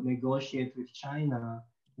table, negotiate with China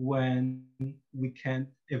when we can't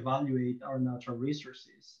evaluate our natural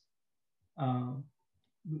resources. Uh,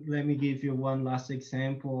 Let me give you one last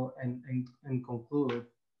example and conclude.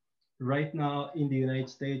 Right now in the United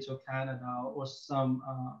States or Canada or some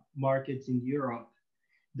markets in Europe,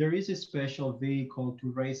 there is a special vehicle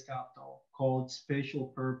to raise capital called Special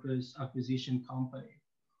Purpose Acquisition Company.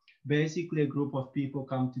 Basically, a group of people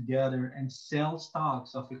come together and sell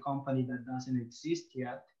stocks of a company that doesn't exist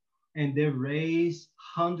yet, and they raise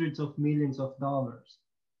hundreds of millions of dollars.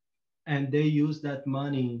 And they use that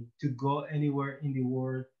money to go anywhere in the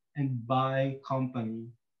world and buy company,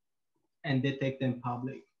 and they take them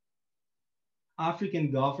public.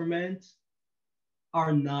 African governments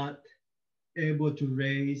are not able to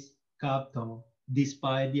raise capital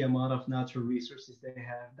despite the amount of natural resources they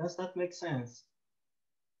have. Does that make sense?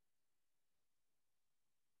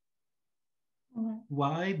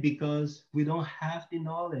 Why? Because we don't have the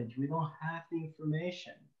knowledge, we don't have the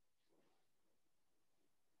information.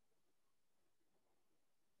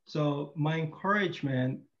 So my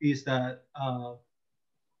encouragement is that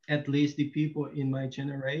at least the people in my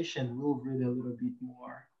generation will read a little bit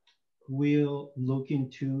more. We'll look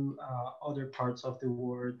into other parts of the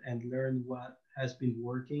world and learn what has been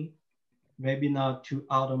working. Maybe not to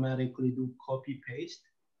automatically do copy paste,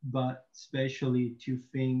 but especially to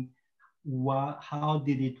think how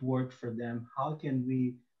did it work for them? How can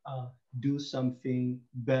we do something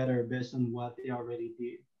better based on what they already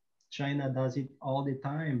did? China does it all the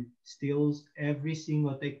time, steals every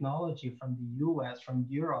single technology from the US, from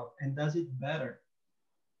Europe, and does it better.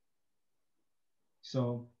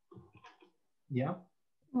 So, yeah.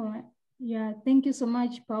 All right. Yeah, thank you so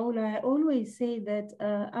much, Paulo. I always say that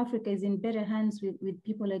Africa is in better hands with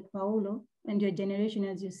people like Paulo and your generation,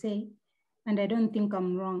 as you say, and I don't think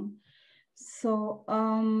I'm wrong. So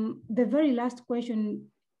the very last question,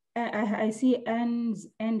 I see Anne's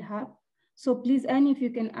hand up. So please, Anne, if you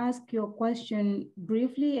can ask your question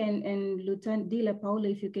briefly, and Luntadila, Paulo,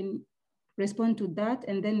 if you can respond to that,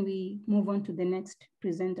 and then we move on to the next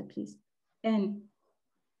presenter, please. Anne.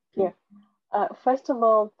 Yeah. First of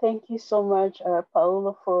all, thank you so much,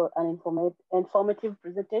 Paulo, for an informative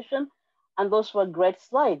presentation, and those were great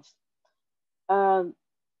slides. So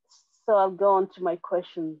I'll go on to my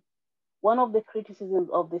question. One of the criticisms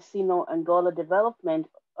of the Sino-Angola development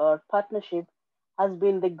or partnership has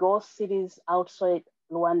been the ghost cities outside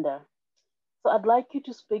Luanda. So I'd like you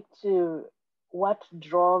to speak to what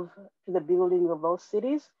drove to the building of those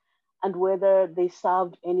cities and whether they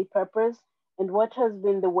served any purpose, and what has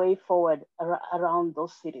been the way forward around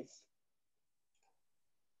those cities.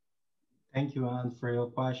 Thank you, Anne, for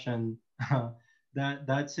your question.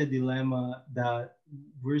 That's a dilemma that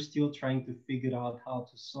we're still trying to figure out how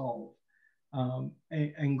to solve.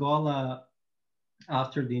 Angola,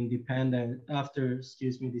 after the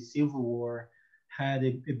Civil War, had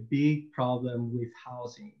a big problem with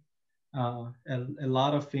housing. A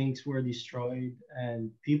lot of things were destroyed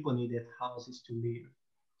and people needed houses to live.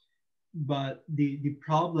 But the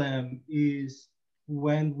problem is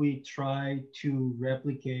when we try to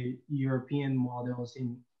replicate European models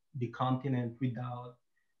in the continent without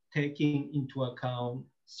taking into account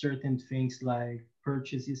certain things like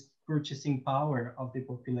purchasing power of the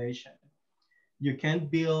population. You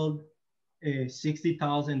can't build a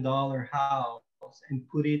 $60,000 house and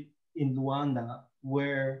put it in Luanda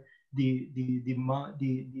where the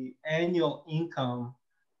annual income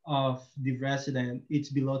of the resident it's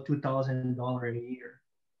below $2,000 a year.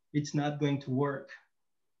 It's not going to work.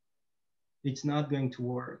 It's not going to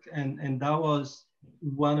work, and that was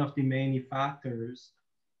one of the many factors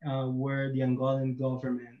where the Angolan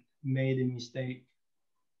government made a mistake.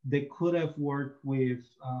 They could have worked with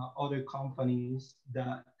other companies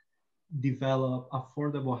that develop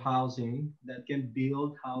affordable housing, that can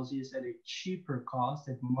build houses at a cheaper cost,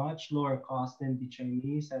 at much lower cost than the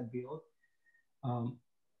Chinese had built. Um,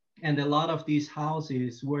 and a lot of these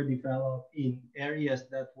houses were developed in areas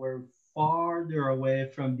that were farther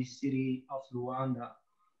away from the city of Luanda.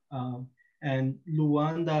 Um, and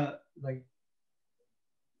Luanda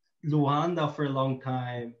for a long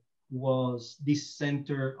time was the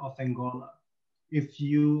center of Angola. If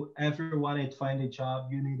you ever wanted to find a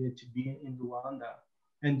job, you needed to be in Luanda,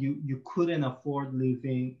 and you couldn't afford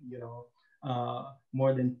living,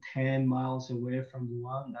 more than 10 miles away from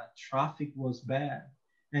Luanda. Traffic was bad.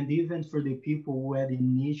 And even for the people who had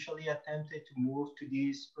initially attempted to move to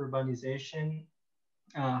these urbanization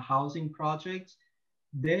housing projects,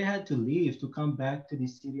 they had to leave to come back to the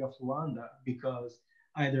city of Luanda because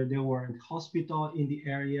either there weren't hospital in the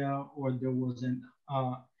area, or there wasn't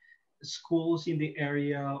schools in the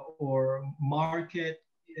area, or market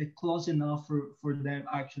close enough for them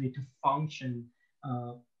actually to function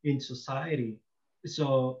in society.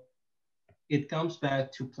 So it comes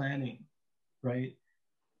back to planning, right?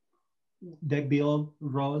 They build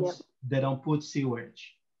roads, Yep. they don't put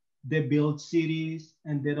sewage. They build cities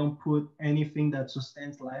and they don't put anything that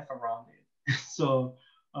sustains life around it. So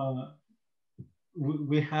uh,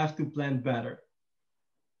 we have to plan better.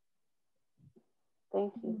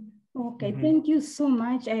 Thank you. Okay, thank you so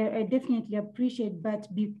much. I definitely appreciate, but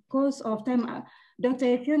because of time, Dr.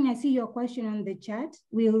 Effiong, I see your question on the chat.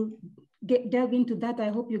 We'll delve into that. I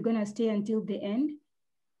hope you're gonna stay until the end.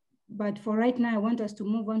 But for right now, I want us to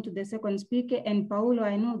move on to the second speaker. And Paulo,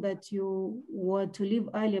 I know that you were to leave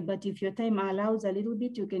earlier, but if your time allows a little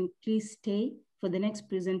bit, you can please stay for the next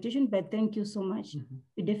presentation. But thank you so much.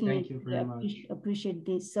 We definitely appreciate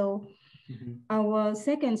this. So our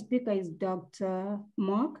second speaker is Dr.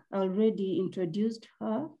 Mark. I already introduced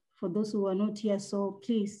her for those who are not here. So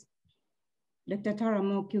please, Dr. Tara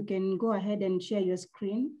Mark, you can go ahead and share your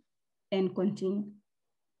screen and continue.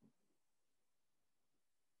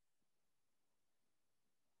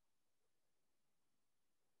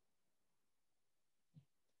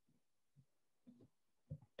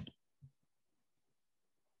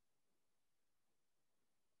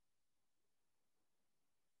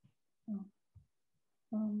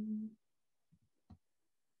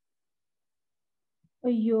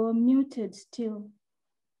 You're muted still.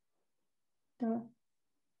 All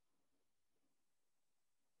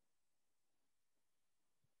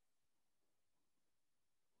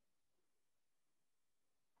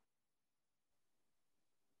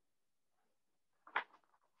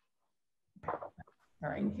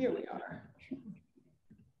right, here we are.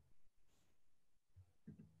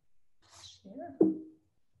 Share.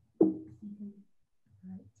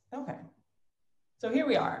 Okay, so here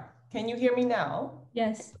we are. Can you hear me now?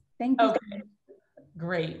 Yes, thank you. Okay,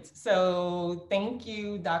 great. So thank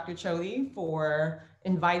you, Dr. Chody, for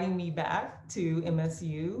inviting me back to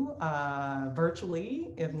MSU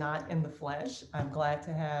virtually, if not in the flesh. I'm glad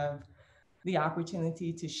to have the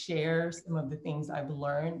opportunity to share some of the things I've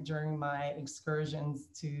learned during my excursions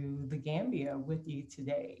to the Gambia with you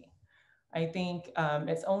today. I think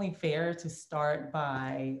it's only fair to start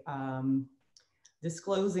by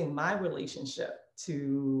disclosing my relationship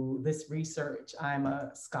to this research. I'm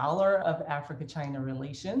a scholar of Africa-China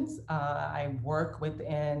relations. I work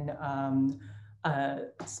within a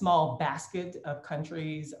small basket of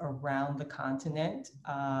countries around the continent,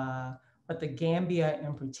 but the Gambia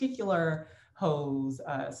in particular holds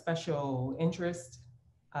special interest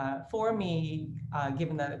for me,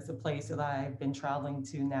 given that it's a place that I've been traveling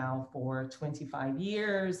to now for 25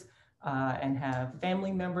 years and have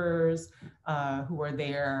family members who are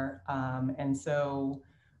there. And so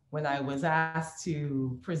when I was asked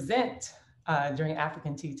to present during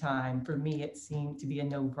African Tea Time, for me, it seemed to be a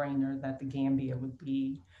no-brainer that the Gambia would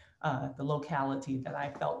be the locality that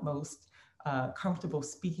I felt most comfortable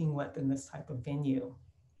speaking with in this type of venue.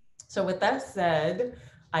 So with that said,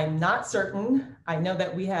 I'm not certain. I know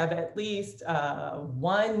that we have at least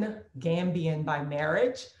one Gambian by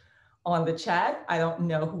marriage on the chat. I don't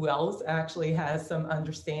know who else actually has some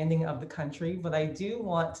understanding of the country, but I do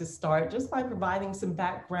want to start just by providing some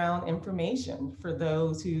background information for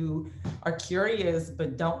those who are curious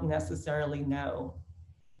but don't necessarily know.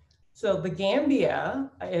 So the Gambia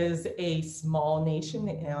is a small nation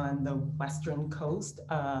on the western coast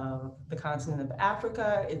of the continent of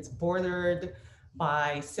Africa. It's bordered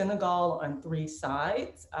by Senegal on 3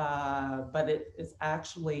 sides, but it is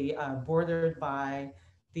actually bordered by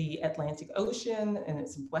the Atlantic Ocean in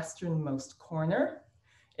its westernmost corner.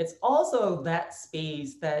 It's also that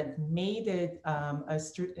space that made it an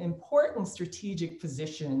important strategic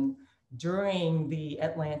position during the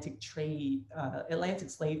Atlantic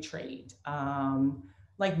slave trade,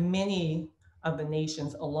 like many of the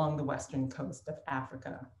nations along the western coast of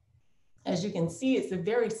Africa. As you can see, it's a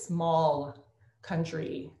very small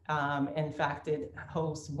country. In fact, it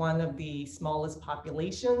hosts one of the smallest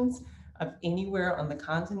populations of anywhere on the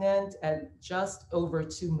continent at just over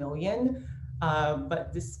 2 million.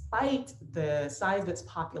 But despite the size of its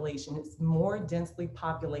population, it's more densely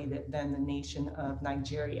populated than the nation of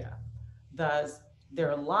Nigeria. Thus, there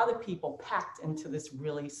are a lot of people packed into this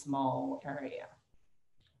really small area.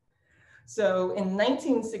 So in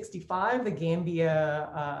 1965, the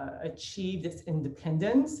Gambia achieved its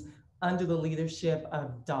independence under the leadership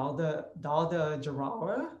of Dauda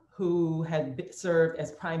Jawara, who had served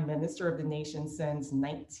as prime minister of the nation since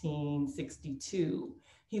 1962.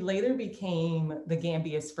 He later became the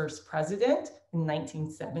Gambia's first president in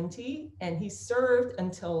 1970, and he served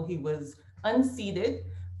until he was unseated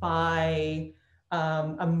by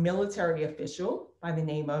a military official by the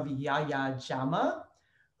name of Yahya Jammeh,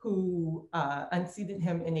 who unseated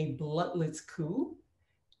him in a bloodless coup.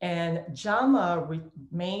 And Jammeh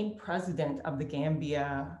remained president of the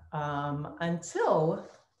Gambia until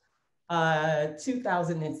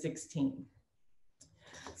 2016.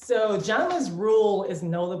 So Jammeh's rule is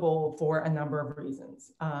notable for a number of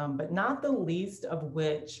reasons, but not the least of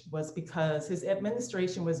which was because his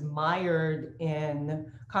administration was mired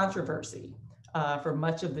in controversy for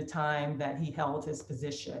much of the time that he held his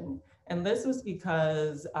position. And this was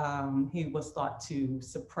because he was thought to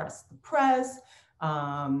suppress the press.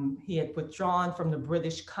 He had withdrawn from the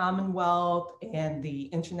British Commonwealth and the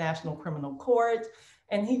International Criminal Court.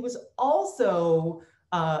 And he was also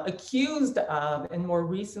accused of, and more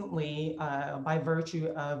recently, by virtue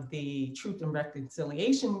of the Truth and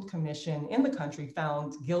Reconciliation Commission in the country,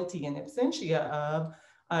 found guilty in absentia of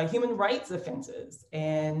human rights offenses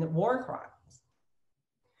and war crimes.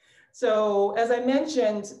 So as I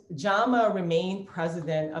mentioned, Jammeh remained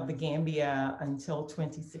president of the Gambia until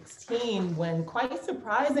 2016, when quite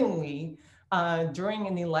surprisingly, during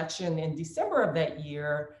an election in December of that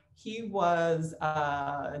year, he was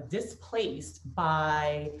displaced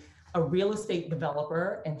by a real estate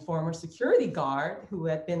developer and former security guard who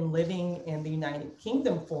had been living in the United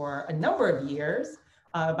Kingdom for a number of years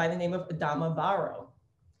by the name of Adama Barrow.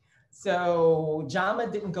 So Jammeh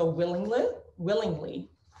didn't go willingly,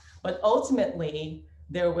 but ultimately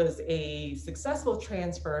there was a successful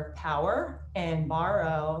transfer of power, and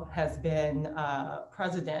Barrow has been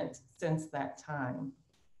president since that time.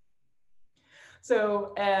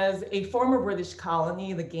 So as a former British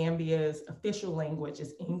colony, the Gambia's official language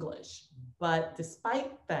is English. But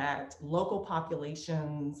despite that, local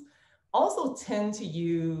populations also tend to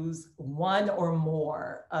use one or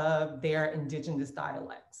more of their indigenous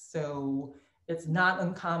dialects. So it's not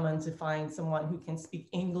uncommon to find someone who can speak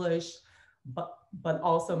English, but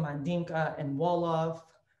also Mandinka and Wolof,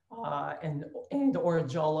 and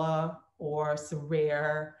Orjola or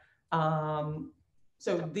Serer.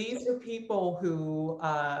 So these are people who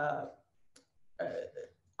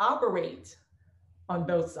operate on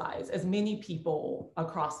both sides, as many people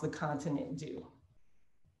across the continent do.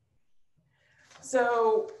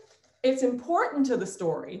 So it's important to the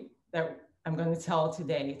story that I'm going to tell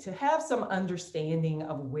today to have some understanding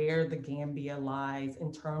of where the Gambia lies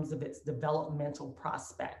in terms of its developmental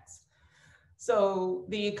prospects. So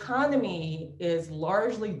the economy is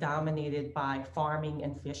largely dominated by farming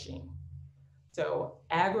and fishing. So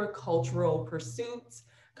agricultural pursuits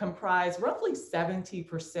comprise roughly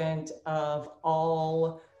 70% of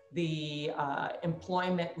all the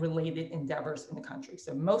employment-related endeavors in the country.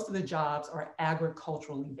 So most of the jobs are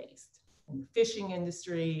agriculturally based in the fishing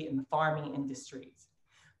industry and the farming industries.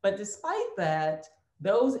 But despite that,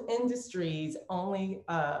 those industries only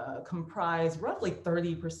comprise roughly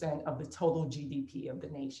 30% of the total GDP of the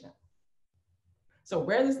nation. So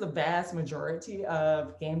where does the vast majority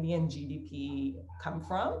of Gambian GDP come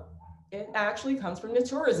from? It actually comes from the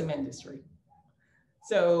tourism industry.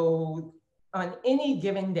 So on any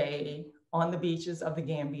given day on the beaches of the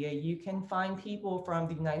Gambia, you can find people from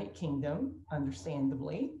the United Kingdom,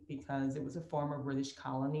 understandably, because it was a former British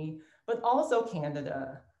colony, but also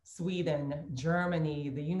Canada, Sweden, Germany,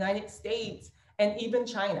 the United States, and even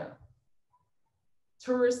China,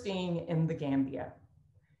 touristing in the Gambia.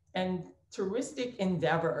 And touristic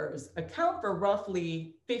endeavors account for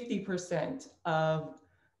roughly 50% of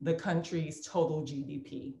the country's total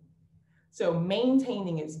GDP. So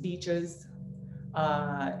maintaining its beaches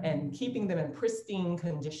and keeping them in pristine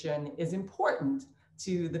condition is important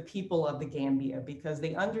to the people of the Gambia because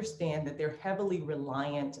they understand that they're heavily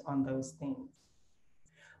reliant on those things.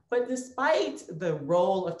 But despite the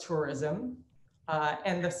role of tourism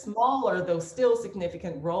and the smaller, though still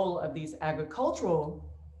significant role of these agricultural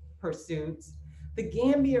pursuits, the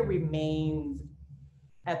Gambia remains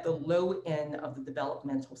at the low end of the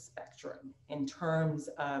developmental spectrum in terms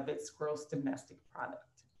of its gross domestic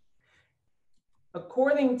product.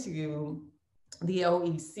 According to the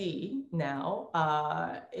OEC now,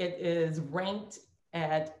 it is ranked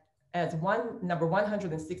as number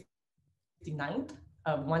 169th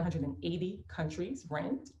of 180 countries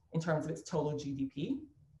ranked in terms of its total GDP.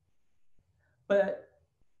 But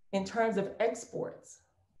in terms of exports,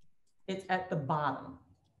 it's at the bottom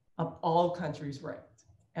of all countries ranked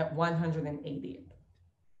at 180th.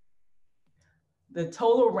 The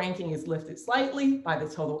total ranking is lifted slightly by the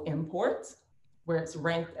total imports, where it's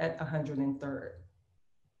ranked at 103rd.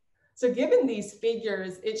 So given these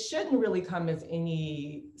figures, it shouldn't really come as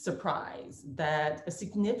any surprise that a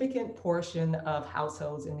significant portion of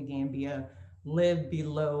households in the Gambia live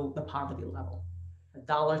below the poverty level,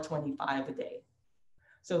 $1.25 a day.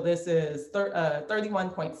 So this is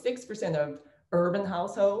 31.6% of urban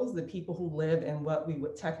households, the people who live in what we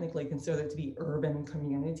would technically consider to be urban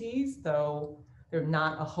communities, though there are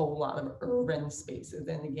not a whole lot of urban spaces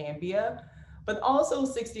in the Gambia, but also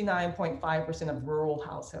 69.5% of rural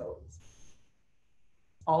households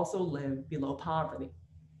also live below poverty.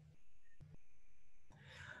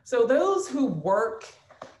 So those who work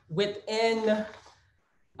within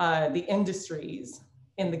the industries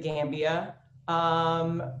in the Gambia,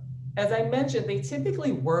 as I mentioned, they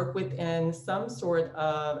typically work within some sort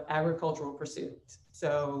of agricultural pursuit.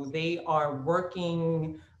 So they are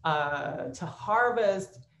working to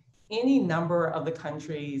harvest any number of the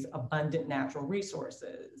country's abundant natural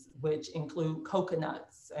resources, which include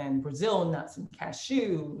coconuts and Brazil nuts and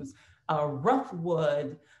cashews, rough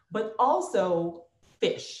wood, but also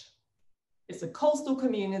fish. It's a coastal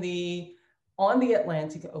community on the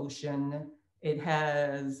Atlantic Ocean. It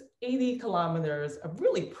has 80 kilometers of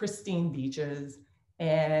really pristine beaches,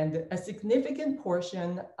 and a significant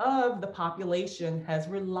portion of the population has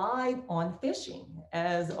relied on fishing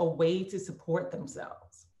as a way to support themselves.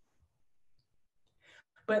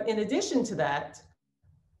 But in addition to that,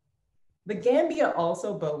 the Gambia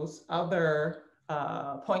also boasts other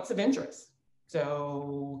points of interest.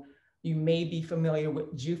 So you may be familiar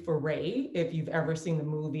with Jufaray if you've ever seen the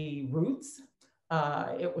movie Roots.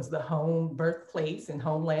 It was the birthplace and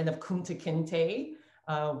homeland of Kunta Kinte,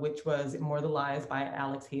 which was immortalized by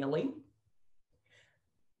Alex Haley.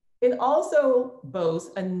 It also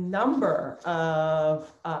boasts a number of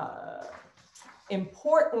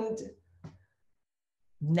important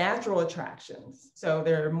natural attractions. So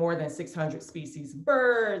there are more than 600 species of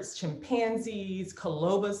birds, chimpanzees,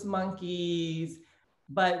 colobus monkeys,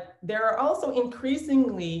 but there are also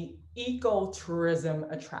increasingly ecotourism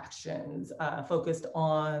attractions focused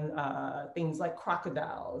on things like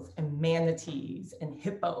crocodiles and manatees and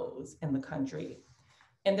hippos in the country.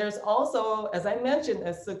 And there's also, as I mentioned,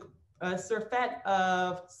 a surfeit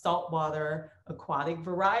of saltwater aquatic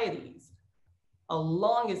varieties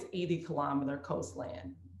along its 80-kilometer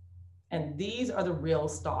coastline. And these are the real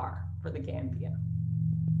star for the Gambia.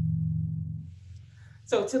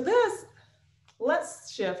 So to this,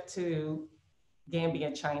 let's shift to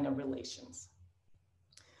Gambia-China relations.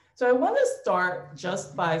 So I want to start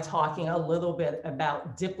just by talking a little bit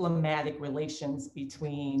about diplomatic relations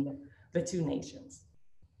between the two nations.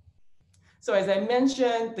 So as I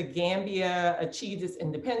mentioned, the Gambia achieved its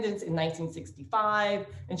independence in 1965,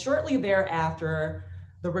 and shortly thereafter,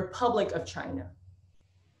 the Republic of China,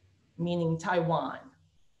 meaning Taiwan,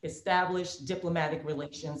 established diplomatic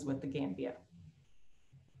relations with the Gambia.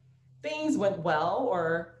 Things went well,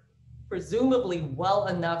 or presumably well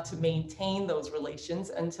enough to maintain those relations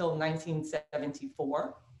until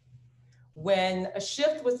 1974, when a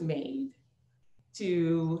shift was made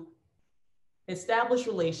to establish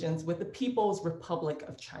relations with the People's Republic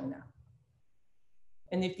of China.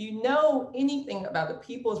 And if you know anything about the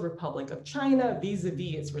People's Republic of China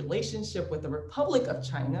vis-a-vis its relationship with the Republic of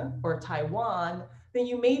China or Taiwan, then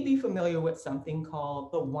you may be familiar with something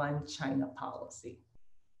called the One China policy.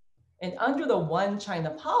 And under the One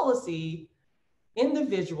China policy,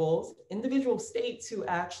 individual states who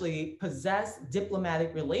actually possess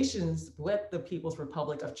diplomatic relations with the People's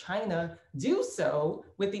Republic of China do so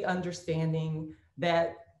with the understanding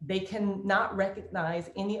that they cannot recognize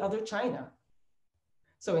any other China.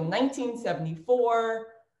 So in 1974,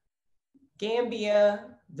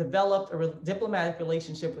 Gambia developed a diplomatic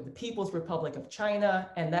relationship with the People's Republic of China,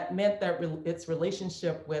 and that meant that its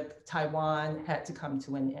relationship with Taiwan had to come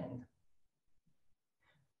to an end.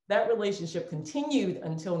 That relationship continued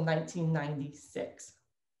until 1996.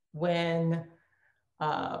 when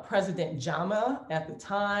President Jama at the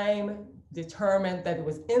time determined that it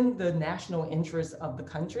was in the national interest of the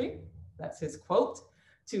country, that's his quote,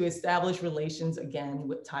 to establish relations again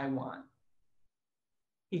with Taiwan.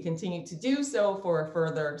 He continued to do so for a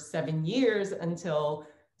further 7 years until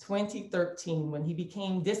 2013, when he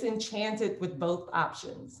became disenchanted with both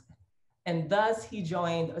options. And thus he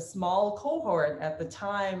joined a small cohort at the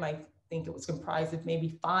time. I think it was comprised of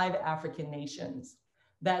maybe 5 African nations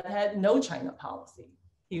that had no China policy.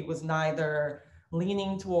 He was neither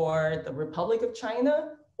leaning toward the Republic of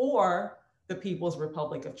China or the People's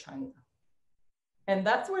Republic of China. And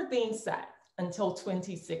that's where things sat until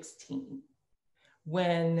 2016,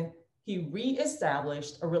 when he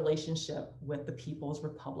reestablished a relationship with the People's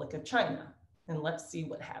Republic of China. And let's see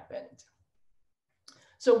what happened.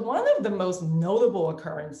 So one of the most notable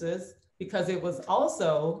occurrences, because it was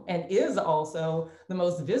also and is also the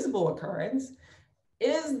most visible occurrence,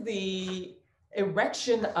 is the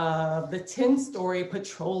erection of the 10-story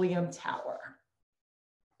petroleum tower.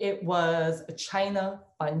 It was a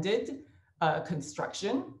China-funded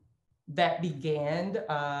construction that began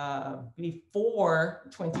before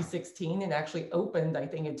 2016 and actually opened, I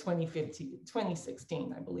think, in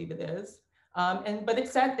 2016, I believe it is. But it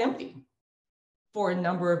sat empty for a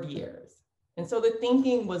number of years. And so the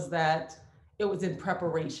thinking was that it was in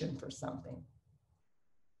preparation for something.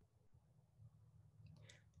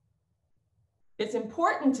 It's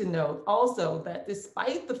important to note also that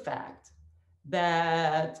despite the fact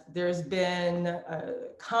that there's been a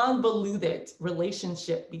convoluted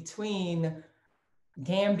relationship between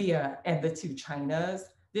Gambia and the two Chinas,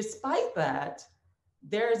 despite that,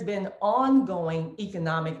 there's been ongoing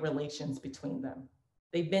economic relations between them.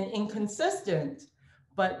 They've been inconsistent,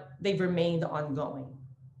 but they've remained ongoing.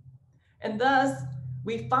 And thus,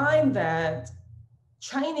 we find that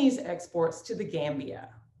Chinese exports to the Gambia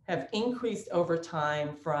have increased over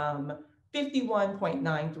time from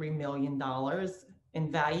 $51.93 million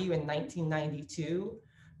in value in 1992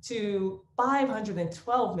 to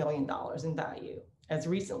 $512 million in value as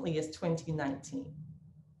recently as 2019.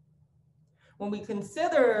 When we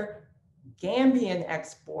consider Gambian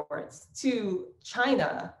exports to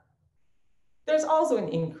China, there's also an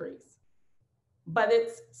increase, but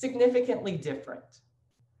it's significantly different.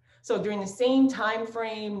 So during the same time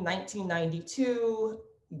frame, 1992,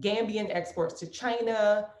 Gambian exports to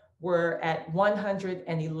China were at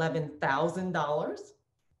 $111,000,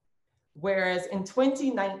 whereas in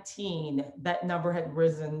 2019, that number had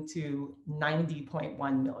risen to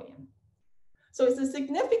 90.1 million. So it's a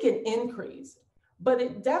significant increase, but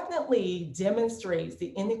it definitely demonstrates the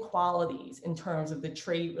inequalities in terms of the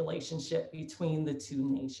trade relationship between the two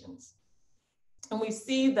nations. And we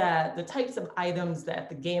see that the types of items that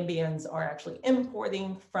the Gambians are actually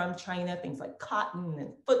importing from China, things like cotton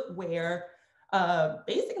and footwear,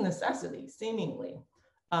 basic necessities, seemingly,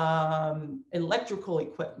 electrical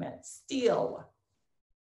equipment, steel.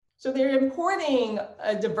 So they're importing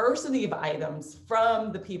a diversity of items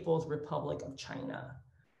from the People's Republic of China.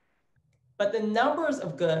 But the numbers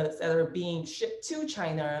of goods that are being shipped to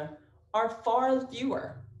China are far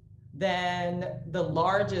fewer than the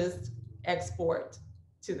largest export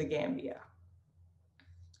to the Gambia.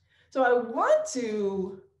 So I want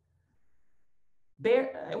to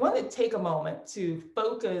take a moment to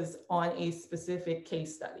focus on a specific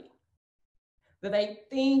case study that I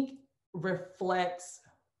think reflects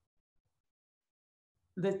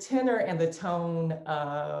the tenor and the tone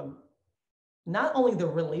of not only the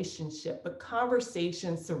relationship, but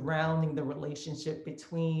conversations surrounding the relationship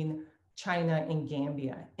between China and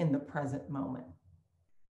Gambia in the present moment.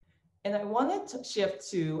 And I wanted to shift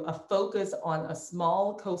to a focus on a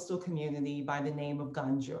small coastal community by the name of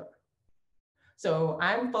Ganjur. So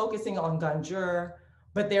I'm focusing on Ganjur,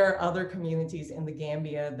 but there are other communities in the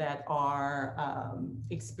Gambia that are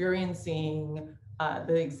experiencing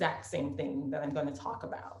the exact same thing that I'm going to talk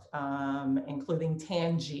about, including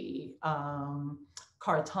Tangi,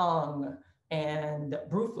 Kartong, and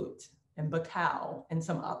Brufut, and Bakau, and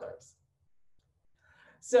some others.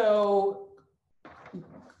 So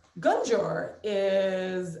Ganjur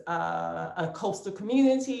is a coastal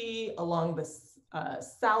community along the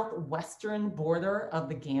southwestern border of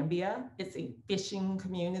the Gambia. It's a fishing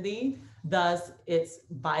community. Thus, it's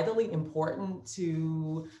vitally important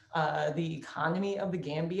to the economy of the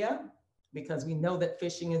Gambia, because we know that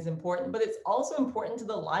fishing is important, but it's also important to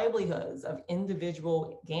the livelihoods of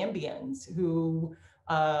individual Gambians who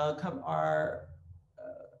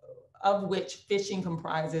of which fishing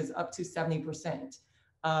comprises up to 70%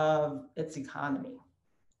 of its economy.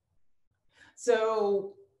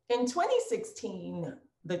 So in 2016,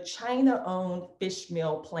 the China-owned fish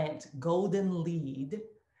meal plant Golden Lead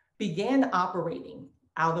began operating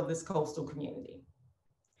out of this coastal community.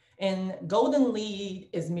 And Golden Lead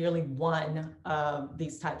is merely one of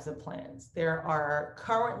these types of plants. There are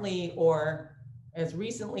currently, or as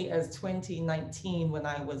recently as 2019, when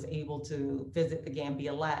I was able to visit the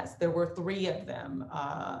Gambia last, there were 3 of them,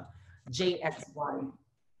 JXYG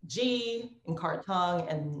in Khartoum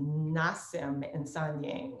and Nassim in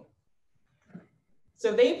Sanyang.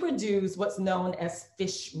 So they produce what's known as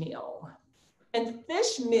fish meal. And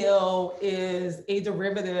fish meal is a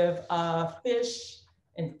derivative of fish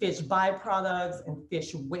and fish byproducts and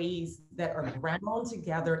fish waste that are ground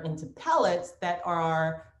together into pellets that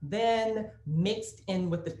are then mixed in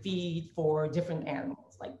with the feed for different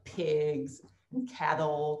animals like pigs and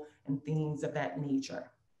cattle and things of that nature.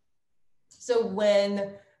 So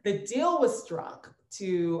when the deal was struck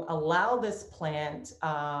to allow this plant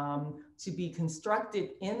to be constructed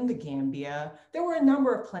in the Gambia, there were a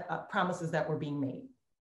number of promises that were being made.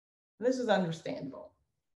 And this is understandable.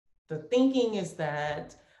 The thinking is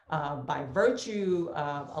that by virtue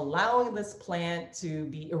of allowing this plant to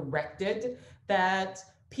be erected, that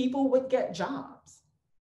people would get jobs,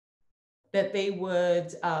 that they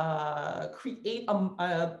would create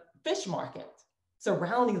a fish market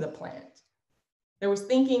surrounding the plant. There was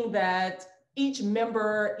thinking that each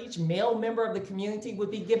male member of the community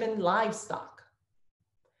would be given livestock,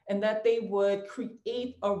 and that they would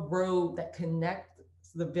create a road that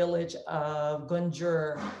connects the village of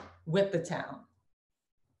Gunjur with the town.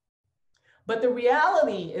 But the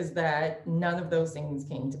reality is that none of those things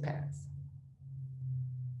came to pass.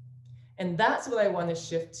 And that's what I want to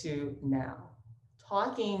shift to now,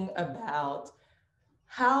 talking about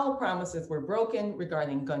how promises were broken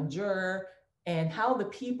regarding Gunjur and how the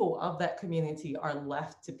people of that community are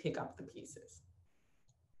left to pick up the pieces.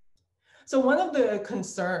 So one of the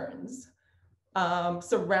concerns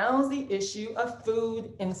surrounds the issue of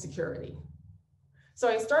food insecurity. So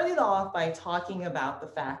I started off by talking about the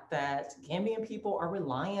fact that Gambian people are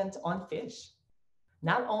reliant on fish.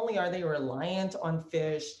 Not only are they reliant on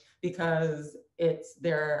fish because it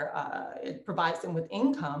provides them with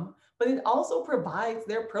income, but it also provides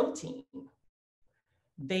their protein.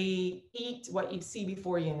 They eat what you see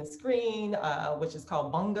before you on the screen, which is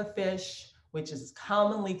called bunga fish, which is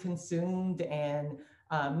commonly consumed and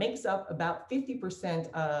makes up about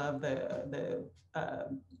 50% of the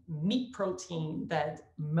meat protein that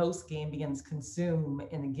most Gambians consume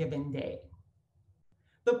in a given day.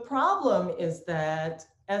 The problem is that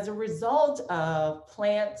as a result of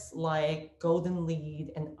plants like golden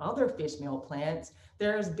lead and other fish meal plants,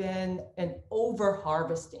 there's been an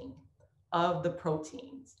over-harvesting of the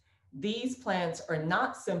proteins. These plants are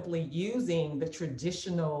not simply using the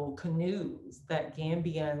traditional canoes that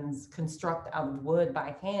Gambians construct out of wood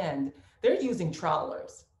by hand. They're using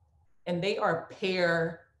trawlers, and they are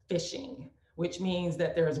pair fishing, which means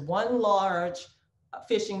that there's one large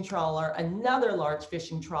fishing trawler, another large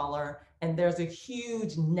fishing trawler, and there's a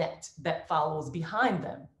huge net that follows behind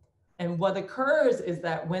them. And what occurs is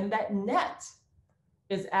that when that net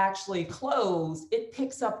is actually closed, it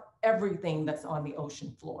picks up everything that's on the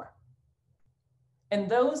ocean floor. And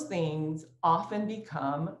those things often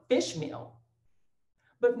become fish meal.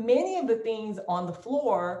 But many of the things on the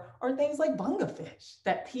floor are things like bunga fish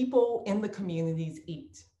that people in the communities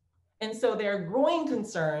eat. And so there are growing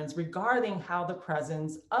concerns regarding how the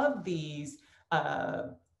presence of these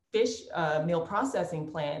fish meal processing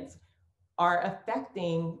plants are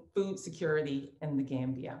affecting food security in the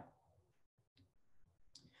Gambia.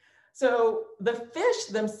 So the fish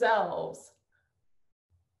themselves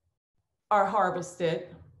are harvested,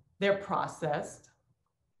 they're processed,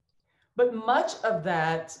 but much of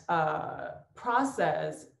that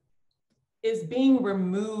process is being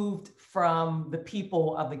removed from the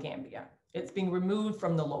people of the Gambia. It's being removed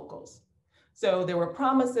from the locals. So there were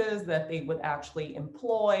promises that they would actually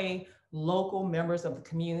employ local members of the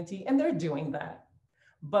community, and they're doing that.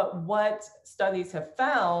 But what studies have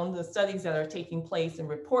found, the studies that are taking place and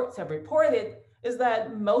reports have reported, is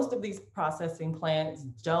that most of these processing plants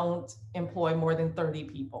don't employ more than 30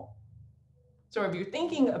 people. So if you're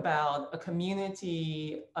thinking about a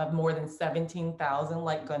community of more than 17,000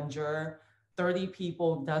 like Gunjur, 30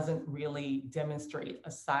 people doesn't really demonstrate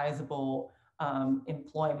a sizable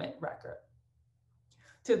employment record.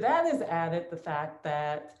 To that is added the fact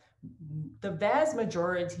that the vast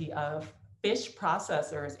majority of fish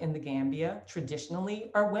processors in the Gambia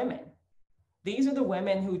traditionally are women. These are the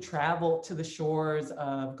women who travel to the shores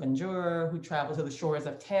of Gunjur, who travel to the shores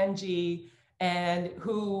of Tangi, and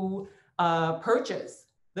who purchase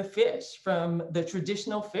the fish from the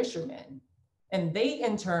traditional fishermen. And they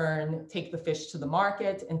in turn take the fish to the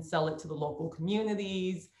market and sell it to the local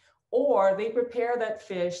communities, or they prepare that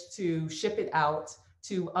fish to ship it out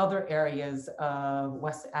to other areas of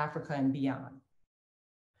West Africa and beyond.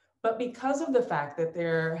 But because of the fact that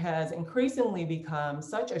there has increasingly become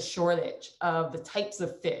such a shortage of the types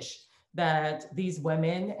of fish that these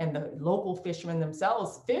women and the local fishermen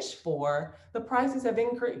themselves fish for, the prices have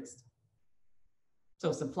increased.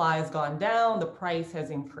 So supply has gone down, the price has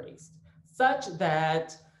increased, such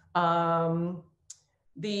that I'm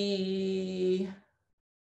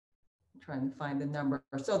trying to find the number.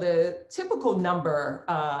 So the typical number,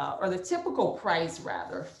 or the typical price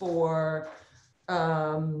rather, for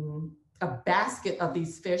a basket of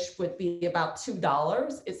these fish would be about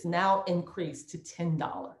 $2. It's now increased to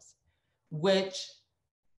 $10, which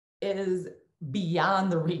is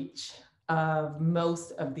beyond the reach of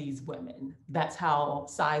most of these women. That's how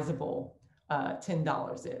sizable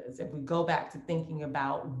 $10 is. If we go back to thinking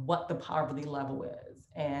about what the poverty level is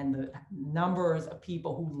and the numbers of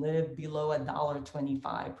people who live below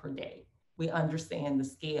 $1.25 per day, we understand the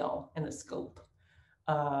scale and the scope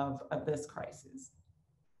of this crisis.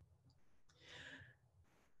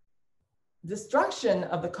 Destruction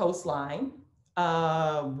of the coastline,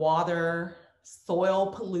 water,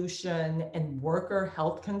 soil pollution, and worker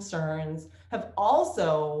health concerns have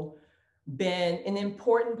also been an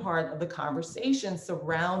important part of the conversation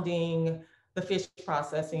surrounding the fish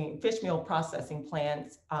meal processing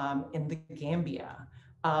plants in the Gambia.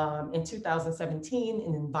 In 2017,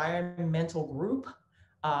 an environmental group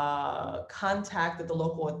contacted the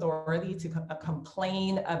local authority to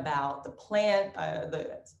complain about the plant,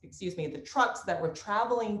 the trucks that were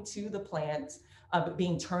traveling to the plants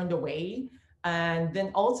being turned away, and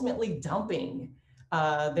then ultimately dumping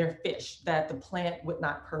their fish that the plant would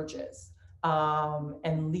not purchase,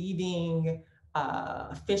 and leaving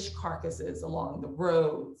fish carcasses along the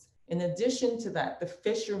roads. In addition to that, the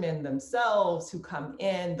fishermen themselves who come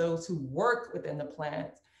in, those who work within the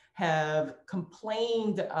plant, have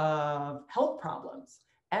complained of health problems,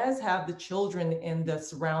 as have the children in the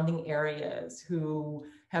surrounding areas who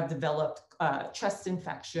have developed chest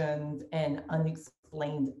infections and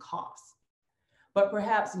unexplained coughs. But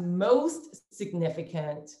perhaps most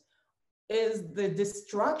significant is the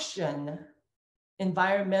destruction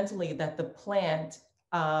environmentally that the plant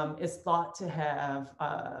is thought to have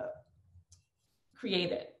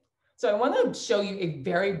created. So I want to show you a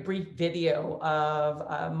very brief video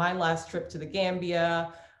of my last trip to the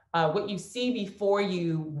Gambia. What you see before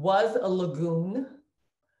you was a lagoon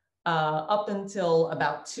up until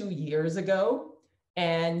about 2 years ago.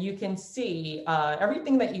 And you can see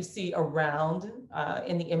everything that you see around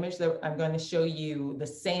in the image that I'm going to show you, the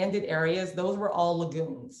sanded areas, those were all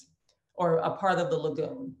lagoons or a part of the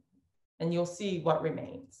lagoon. And you'll see what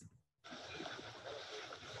remains.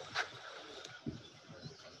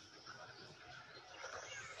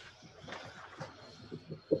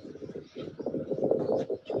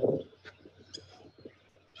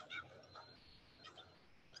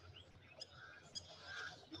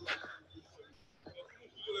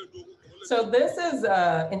 So this is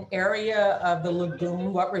an area of the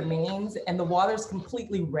lagoon, what remains, and the water's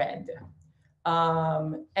completely red.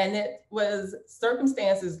 And it was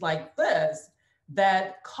circumstances like this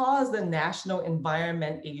that caused the National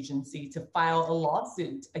Environment Agency to file a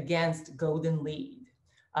lawsuit against Golden Lead.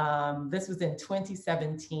 This was in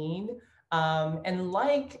 2017. And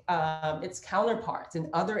like its counterparts in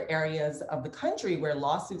other areas of the country where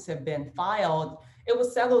lawsuits have been filed, it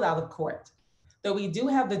was settled out of court. Though we do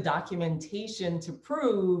have the documentation to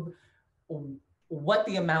prove what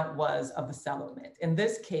the amount was of the settlement. In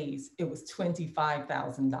this case, it was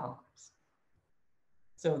 $25,000.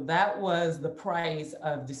 So that was the price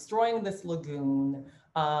of destroying this lagoon.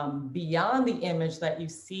 Beyond the image that you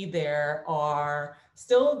see there are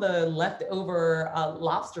still the leftover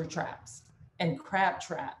lobster traps and crab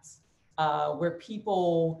traps where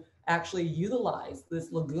people actually utilize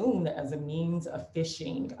this lagoon as a means of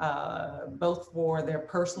fishing, both for their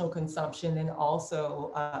personal consumption and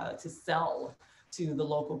also to sell to the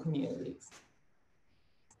local communities.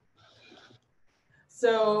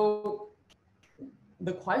 So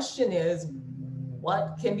the question is,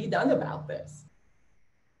 what can be done about this?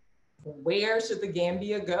 Where should the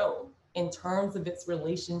Gambia go in terms of its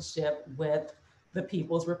relationship with the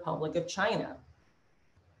People's Republic of China?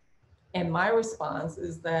 And my response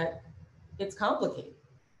is that it's complicated,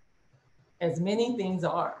 as many things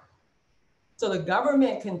are. So the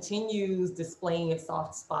government continues displaying its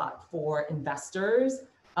soft spot for investors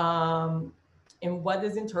in what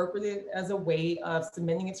is interpreted as a way of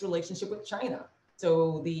cementing its relationship with China.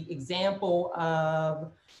 So the example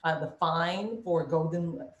of the fine for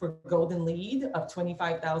golden lead of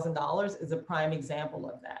 $25,000 is a prime example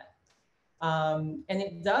of that. And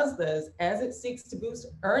it does this as it seeks to boost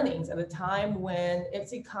earnings at a time when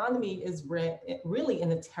its economy is really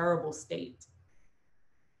in a terrible state.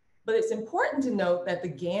 But it's important to note that the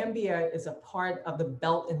Gambia is a part of the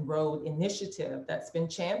Belt and Road Initiative that's been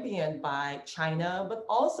championed by China, but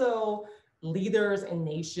also leaders and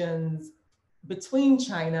nations between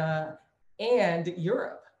China and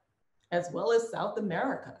Europe, as well as South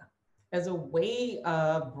America, as a way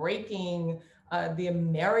of breaking the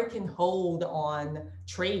American hold on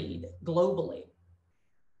trade globally.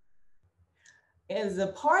 As a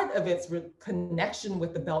part of its connection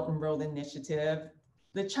with the Belt and Road Initiative,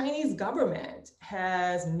 the Chinese government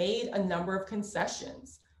has made a number of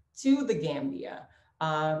concessions to the Gambia.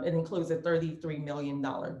 It includes a $33 million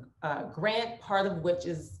grant, part of which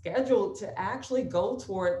is scheduled to actually go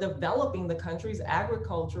toward developing the country's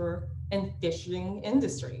agriculture and fishing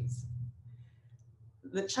industries.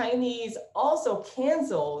 The Chinese also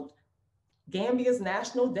canceled Gambia's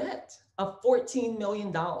national debt of $14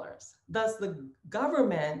 million. Thus, the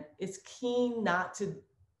government is keen not to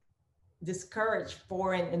discourage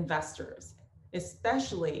foreign investors,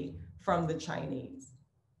 especially from the Chinese.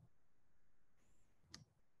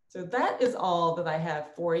 So that is all that I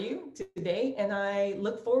have for you today, and I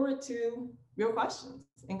look forward to your questions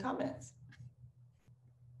and comments.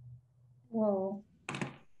 Well,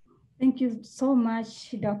 thank you so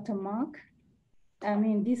much, Dr. Mark. I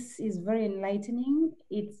mean, this is very enlightening.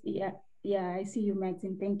 It's, yeah, I see you,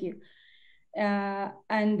 Maxine, thank you.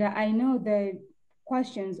 And I know the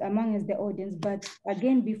questions among the audience, but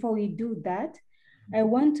again, before we do that, I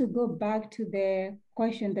want to go back to the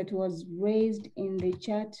question that was raised in the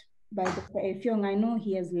chat by Dr. Effiong. I know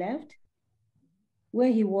he has left, where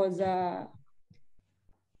he was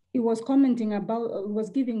commenting about, was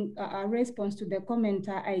giving a response to the comment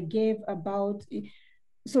I gave about,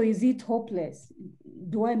 so is it hopeless?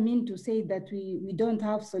 Do I mean to say that we don't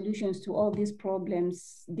have solutions to all these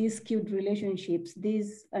problems, these skewed relationships,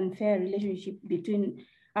 this unfair relationship between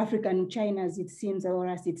Africa and China as it seems, or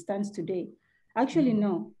as it stands today? Actually,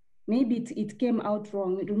 no, maybe it came out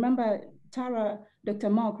wrong. Remember, Dr.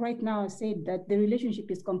 Mark right now said that the relationship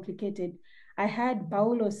is complicated. I heard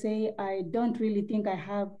Paulo say, I don't really think I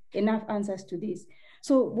have enough answers to this.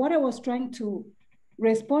 So what I was trying to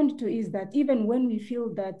respond to is that even when we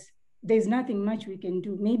feel that there's nothing much we can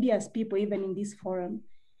do, maybe as people, even in this forum,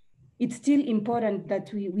 it's still important that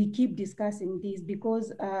we keep discussing this,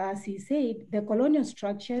 because as he said, the colonial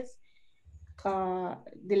structures,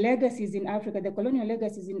 the legacies in Africa, the colonial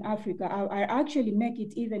legacies in Africa are actually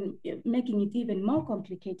making it even more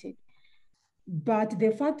complicated. But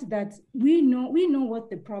the fact that we know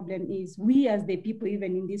what the problem is, we as the people,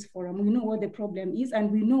 even in this forum, we know what the problem is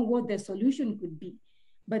and we know what the solution could be.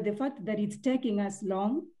 But the fact that it's taking us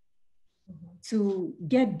long to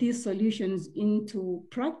get these solutions into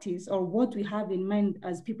practice, or what we have in mind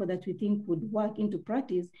as people that we think would work into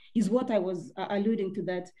practice, is what I was alluding to,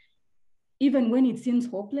 that even when it seems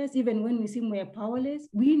hopeless, even when we seem we're powerless,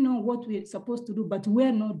 we know what we're supposed to do, but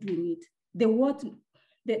we're not doing it. The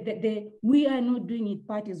we are not doing it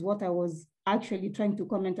part is what I was actually trying to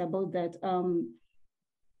comment about, that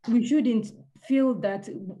we shouldn't feel that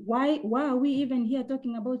why are we even here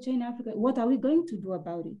talking about China, Africa? What are we going to do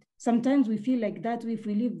about it? Sometimes we feel like that if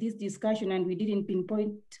we leave this discussion and we didn't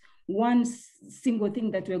pinpoint one single thing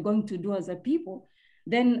that we're going to do as a people,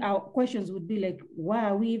 then our questions would be like, why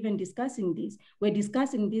are we even discussing this? We're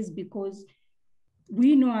discussing this because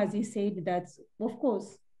we know, as he said, that of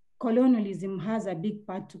course, colonialism has a big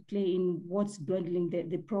part to play in what's dwindling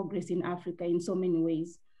the progress in Africa in so many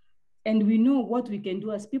ways. And we know what we can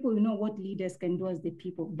do as people, we know what leaders can do as the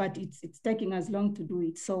people, but it's taking us long to do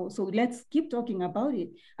it. So let's keep talking about it.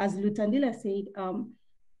 As Luntadila said,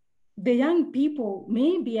 the young people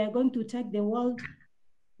maybe are going to take the world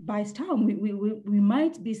by storm. We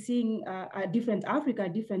might be seeing a different Africa, a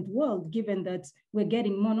different world, given that we're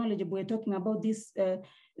getting more knowledgeable. We're talking about these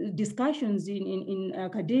discussions in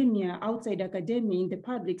academia, outside academia, in the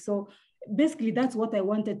public. So basically, that's what I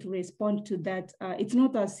wanted to respond to, that it's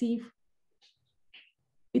not as if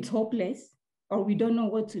it's hopeless or we don't know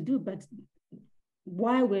what to do, but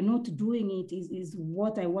why we're not doing it is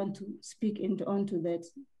what I want to speak onto that.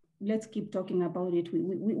 Let's keep talking about it.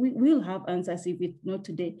 We will have answers if it's not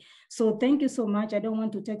today. So thank you so much. I don't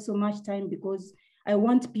want to take so much time because I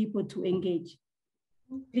want people to engage.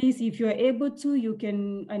 Please, if you're able to, you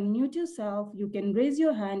can unmute yourself, you can raise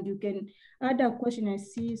your hand, you can add a question. I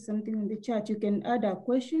see something in the chat. You can add a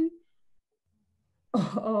question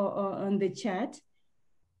or on the chat.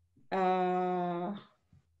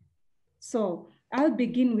 So I'll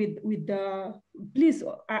begin with the, please,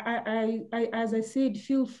 as I said,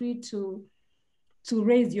 feel free to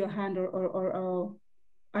raise your hand or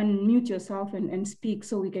unmute yourself and speak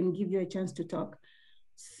so we can give you a chance to talk.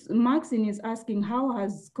 Maxine is asking, how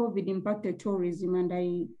has COVID impacted tourism? And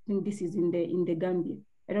I think this is in the Gambia.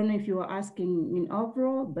 I don't know if you were asking in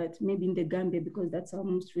overall, but maybe in the Gambia, because that's our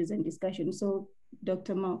most recent discussion. So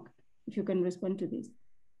Dr. Mark, if you can respond to this.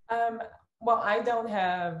 Well, I don't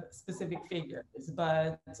have specific figures,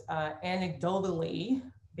 but anecdotally,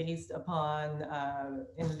 based upon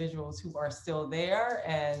individuals who are still there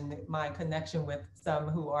and my connection with some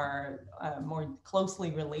who are more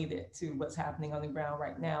closely related to what's happening on the ground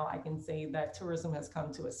right now, I can say that tourism has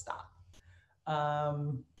come to a stop.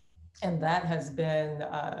 And that has been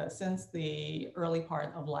since the early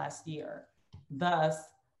part of last year. Thus,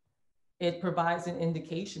 it provides an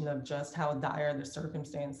indication of just how dire the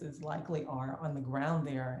circumstances likely are on the ground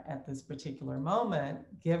there at this particular moment,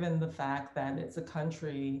 given the fact that it's a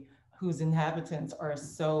country whose inhabitants are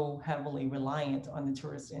so heavily reliant on the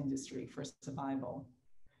tourist industry for survival.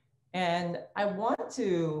 And I know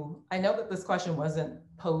that this question wasn't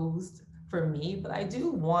posed for me, but I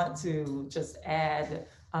do want to just add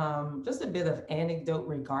just a bit of anecdote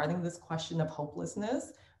regarding this question of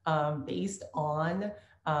hopelessness based on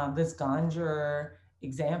this Ganjur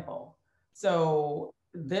example. So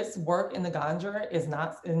this work in the Ganjur is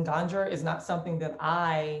not something that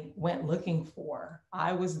I went looking for.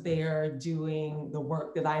 I was there doing the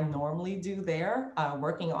work that I normally do there,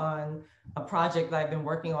 working on a project that I've been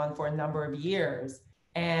working on for a number of years.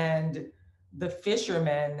 And the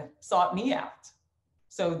fishermen sought me out.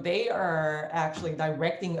 So they are actually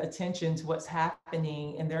directing attention to what's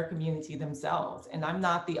happening in their community themselves. And I'm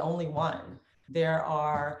not the only one. There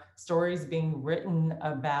are stories being written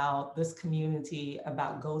about this community,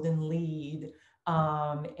 about Golden Lead,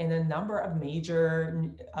 in a number of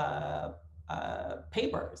major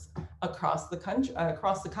papers across the country,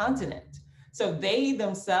 across the continent. So they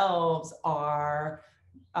themselves are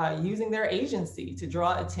using their agency to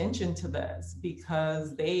draw attention to this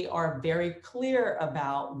because they are very clear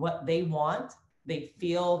about what they want. They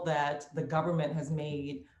feel that the government has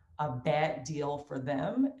made a bad deal for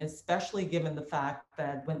them, especially given the fact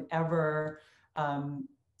that whenever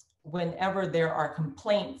there are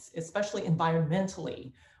complaints, especially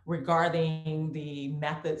environmentally, regarding the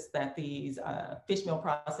methods that these fish meal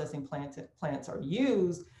processing plants are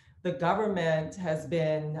used, the government has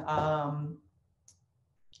been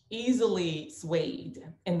easily swayed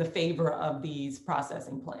in the favor of these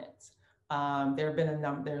processing plants. There have been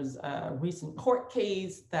there's a recent court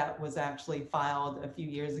case that was actually filed a few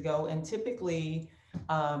years ago, and typically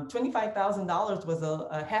 $25,000 was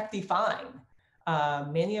a hefty fine.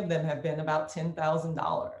 Many of them have been about $10,000,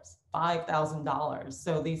 $5,000.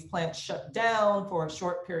 So these plants shut down for a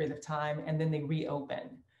short period of time and then they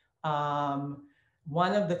reopen.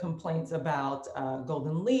 One of the complaints about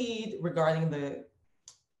Golden Lead regarding the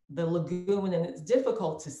lagoon, and it's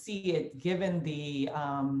difficult to see it given the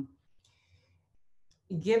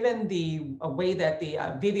way that the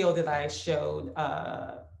video that I showed,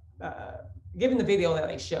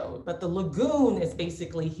 but the lagoon is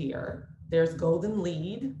basically here. There's Golden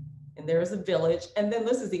Lead, and there's a village, and then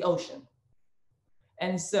this is the ocean.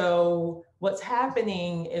 And so what's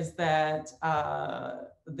happening is that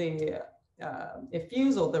the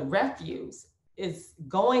the refuse, is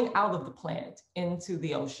going out of the plant into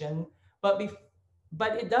the ocean, but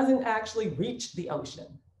it doesn't actually reach the ocean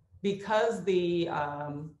because the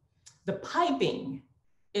piping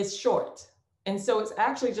is short. And so it's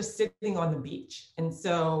actually just sitting on the beach. And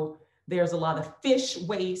so there's a lot of fish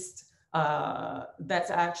waste that's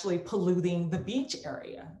actually polluting the beach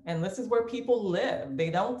area. And this is where people live. They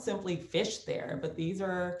don't simply fish there, but these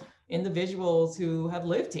are individuals who have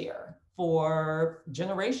lived here for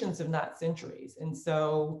generations, if not centuries. And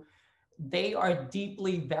so they are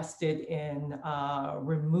deeply vested in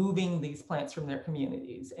removing these plants from their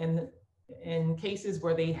communities. And in cases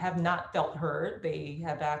where they have not felt heard, they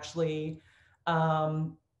have actually,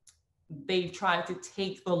 they've tried to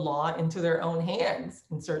take the law into their own hands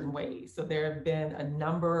in certain ways. So there have been a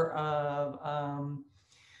number of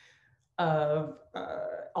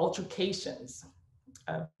altercations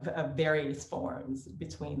of various forms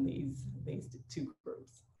between these two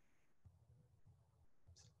groups.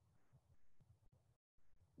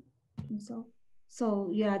 So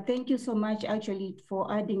yeah, thank you so much actually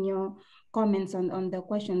for adding your comments on the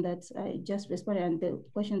question that I just responded and the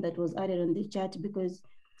question that was added on the chat, because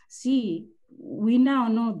see, we now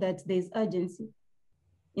know that there's urgency.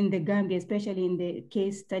 in the Gambia, especially in the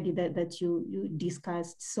case study that you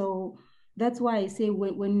discussed. So that's why I say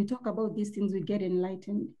when we talk about these things, we get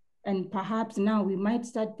enlightened. And perhaps now we might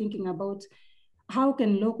start thinking about how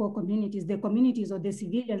can local communities, the communities or the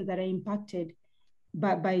civilians that are impacted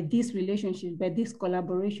by these relationships, by these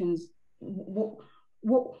collaborations,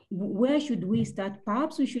 where should we start?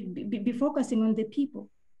 Perhaps we should be focusing on the people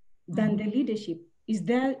than the leadership. Is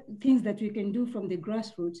there things that we can do from the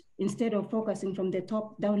grassroots instead of focusing from the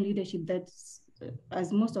top-down leadership that,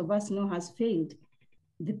 as most of us know, has failed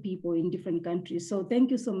the people in different countries? So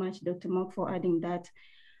thank you so much, Dr. Mark, for adding that.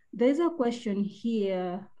 There's a question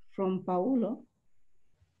here from Paulo.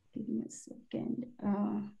 Give me a second.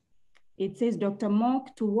 It says, Dr.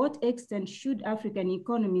 Mark, to what extent should African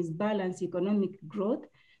economies balance economic growth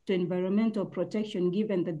to environmental protection,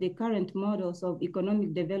 given that the current models of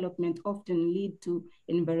economic development often lead to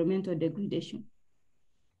environmental degradation?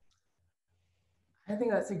 I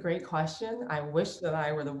think that's a great question. I wish that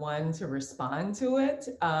I were the one to respond to it.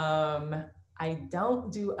 I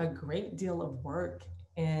don't do a great deal of work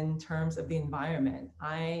in terms of the environment.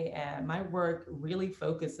 My work really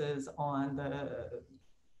focuses on the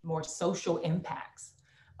more social impacts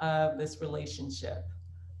of this relationship.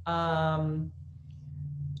 One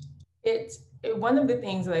of the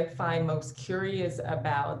things that I find most curious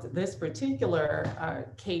about this particular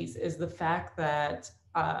case is the fact that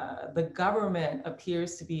the government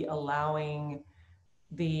appears to be allowing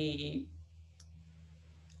the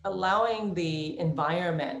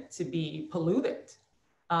environment to be polluted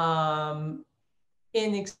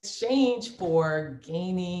in exchange for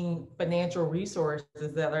gaining financial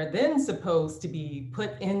resources that are then supposed to be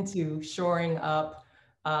put into shoring up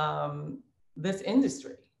this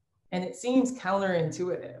industry. And it seems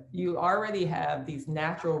counterintuitive. You already have these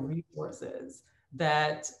natural resources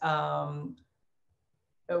that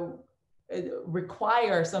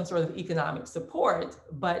require some sort of economic support,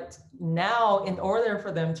 but now in order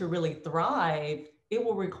for them to really thrive, it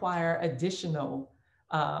will require additional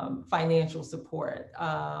financial support.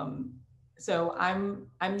 So I'm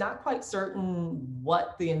not quite certain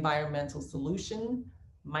what the environmental solution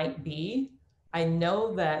might be. I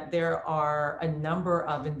know that there are a number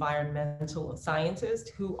of environmental scientists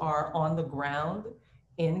who are on the ground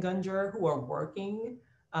in Gunjur who are working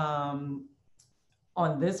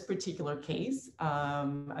on this particular case.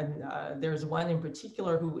 There's one in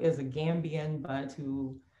particular who is a Gambian, but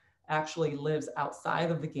who actually lives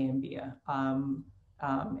outside of the Gambia.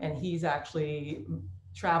 And he's actually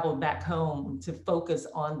traveled back home to focus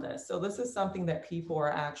on this. So this is something that people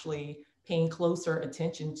are actually paying closer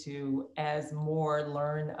attention to as more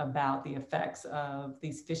learn about the effects of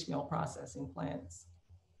these fish meal processing plants.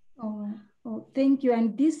 Oh, thank you.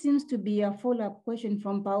 And this seems to be a follow-up question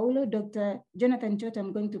from Paulo. Dr. Jonathan Chota,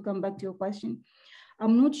 I'm going to come back to your question.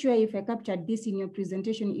 I'm not sure if I captured this in your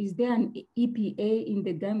presentation. Is there an EPA in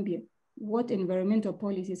the Gambia? What environmental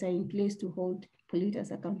policies are in place to hold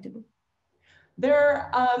polluters accountable?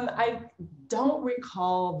 I don't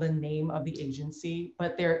recall the name of the agency,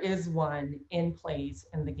 but there is one in place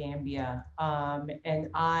in the Gambia. And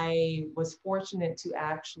I was fortunate to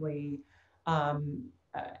actually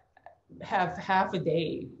have half a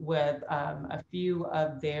day with a few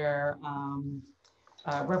of their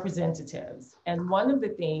representatives. And one of the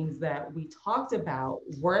things that we talked about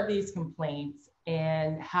were these complaints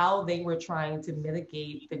and how they were trying to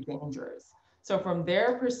mitigate the dangers. So from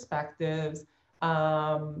their perspectives,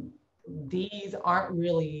 these aren't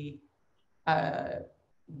really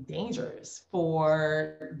dangers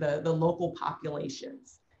for the local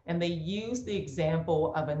populations. And they used the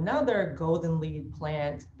example of another golden lead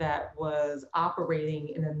plant that was operating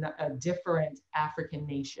in a different African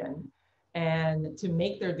nation. And to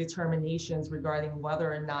make their determinations regarding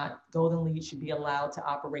whether or not golden lead should be allowed to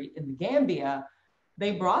operate in the Gambia,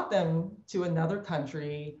 they brought them to another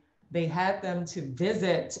country. They had them to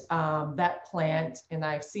visit that plant, and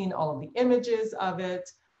I've seen all of the images of it.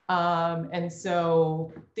 And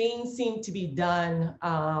so things seem to be done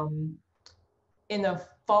in a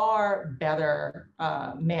far better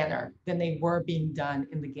manner than they were being done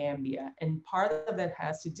in the Gambia. And part of that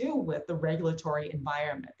has to do with the regulatory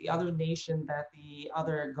environment. The other nation that the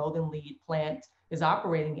other golden lead plant is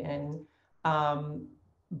operating in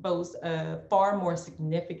boasts a far more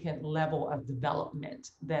significant level of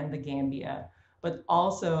development than the Gambia, but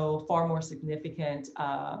also far more significant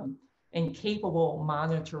and capable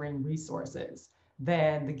monitoring resources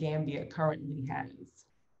than the Gambia currently has.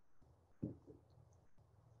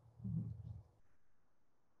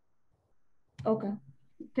 Okay,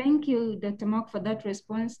 thank you, Dr. Mark, for that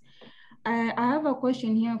response. I have a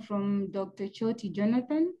question here from Dr. Choti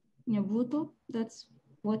Jonathan Nyavuto. That's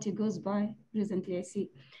what he goes by recently, I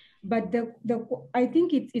see. But I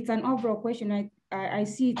think it's an overall question. I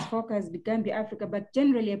see its focus, the Gambia, Africa, but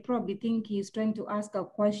generally I probably think he's trying to ask a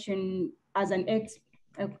question as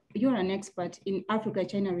you're an expert in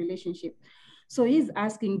Africa-China relationship. So he's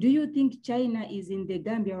asking, do you think China is in the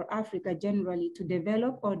Gambia or Africa generally to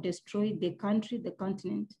develop or destroy the country, the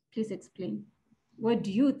continent? Please explain. What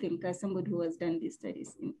do you think as somebody who has done these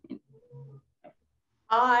studies?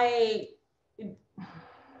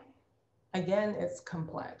 Again, it's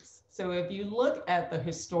complex. So if you look at the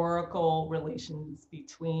historical relations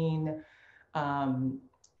between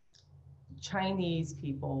Chinese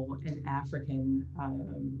people and African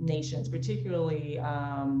nations, particularly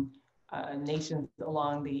nations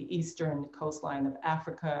along the eastern coastline of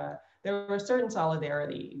Africa, there were certain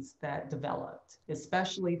solidarities that developed,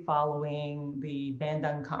 especially following the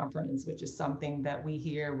Bandung Conference, which is something that we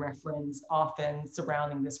hear referenced often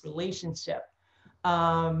surrounding this relationship.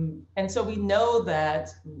 And so we know that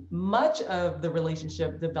much of the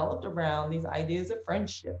relationship developed around these ideas of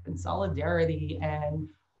friendship and solidarity and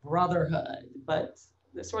brotherhood, but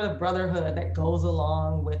the sort of brotherhood that goes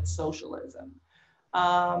along with socialism.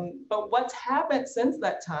 But what's happened since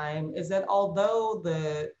that time is that although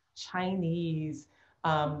the Chinese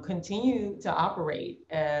continue to operate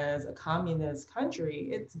as a communist country,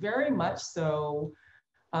 it's very much so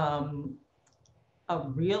a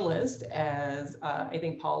realist, as I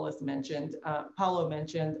think Paulo mentioned,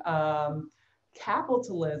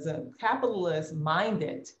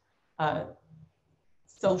 capitalist-minded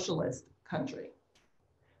socialist country.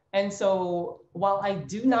 And so while I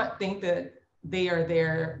do not think that they are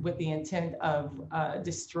there with the intent of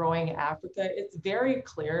destroying Africa, it's very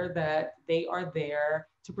clear that they are there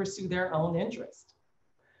to pursue their own interest.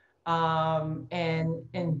 And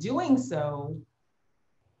in doing so,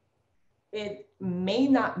 it may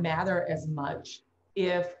not matter as much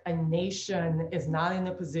if a nation is not in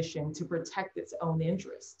a position to protect its own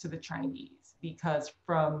interests to the Chinese, because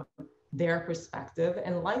from their perspective,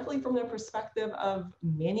 and likely from the perspective of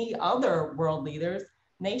many other world leaders,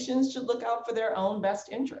 nations should look out for their own best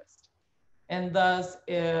interest. And thus,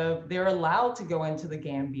 if they're allowed to go into the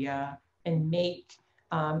Gambia and make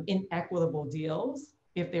inequitable deals,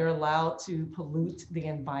 if they're allowed to pollute the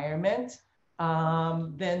environment,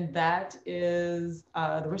 then that is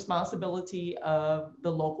the responsibility of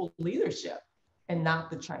the local leadership and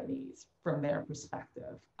not the Chinese from their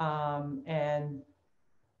perspective. And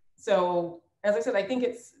so, as I said, I think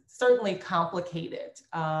it's certainly complicated,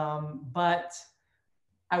 but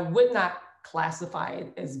I would not classify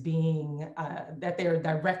it as being that they're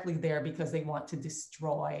directly there because they want to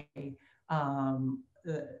destroy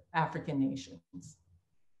the African nations.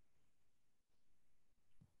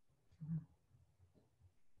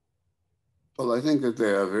 Well, I think that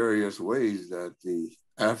there are various ways that the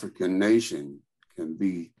African nation can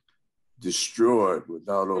be destroyed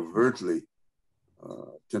without overtly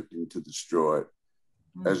attempting to destroy it.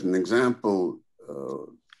 As an example,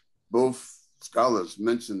 both scholars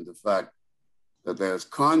mentioned the fact that there's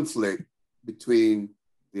conflict between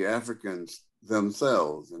the Africans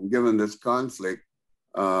themselves. And given this conflict,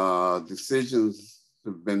 decisions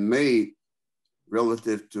have been made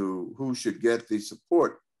relative to who should get the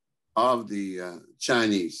support of the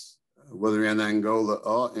Chinese, whether in Angola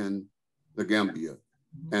or in the Gambia.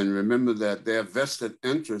 And remember that their vested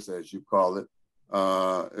interest, as you call it,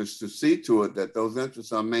 is to see to it that those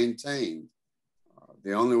interests are maintained.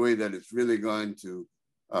 The only way that it's really going to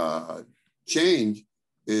change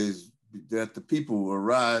is that the people will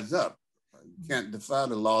rise up. You can't defy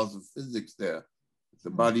the laws of physics there. The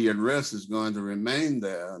body at rest is going to remain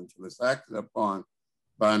there until it's acted upon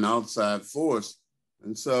by an outside force.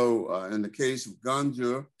 And so in the case of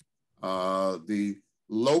Ganjur, the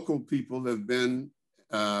local people have been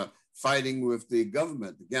fighting with the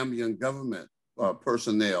government, the Gambian government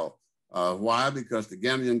personnel. Why? Because the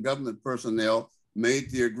Gambian government personnel made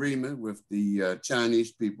the agreement with the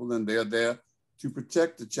Chinese people, and they're there to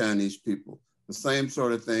protect the Chinese people. The same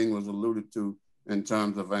sort of thing was alluded to in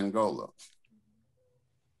terms of Angola.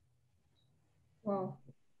 Wow.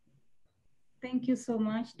 Thank you so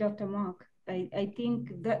much, Dr. Mark. I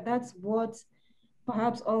think that's what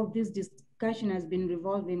perhaps all this discussion has been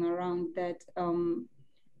revolving around, that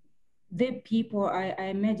the people are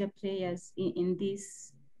major players in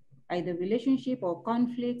this either relationship or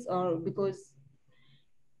conflicts, or because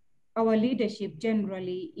our leadership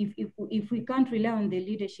generally, if we can't rely on the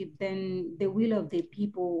leadership, then the will of the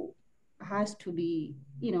people has to be,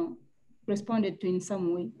 responded to in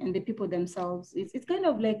some way, and the people themselves. It's kind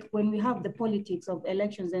of like when we have the politics of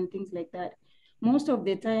elections and things like that. Most of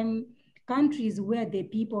the time, countries where the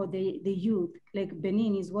people, the youth, like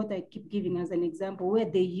Benin is what I keep giving as an example, where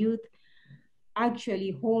the youth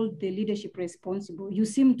actually hold the leadership responsible, you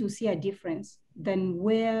seem to see a difference than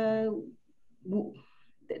where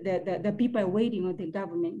the people are waiting on the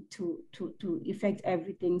government to effect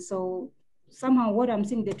everything. So somehow what I'm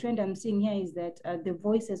seeing, the trend I'm seeing here is that the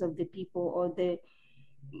voices of the people, or the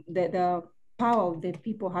power of the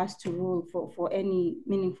people has to rule for any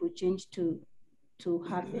meaningful change to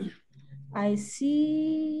happen. I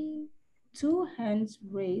see 2 hands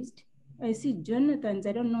raised. I see Jonathan's.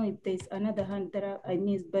 I don't know if there's another hand that I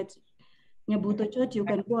missed, but Nyabuto Chot, you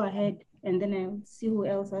can go ahead, and then I'll see who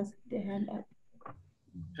else has their hand up.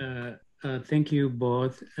 Thank you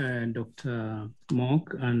both, Dr.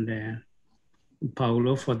 Mock and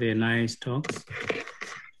Paulo, for the nice talks.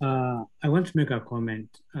 I want to make a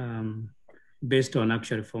comment based on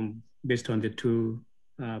the 2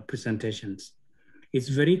 presentations. It's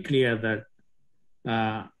very clear that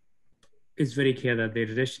the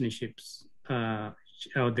relationships or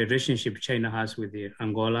the relationship China has with the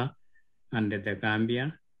Angola and the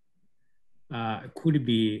Gambia could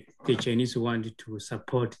be the Chinese want to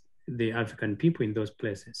support the African people in those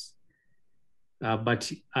places. But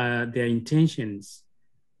their intentions,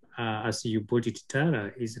 as you put it,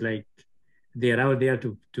 Tara, is like they're out there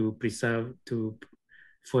to preserve,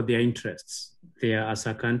 for their interests. They are as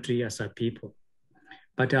a country, as a people.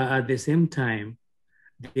 But at the same time,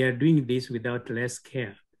 they are doing this without less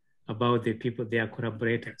care about the people, their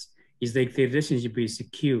collaborators. It's like the relationship is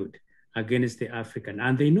secured against the African,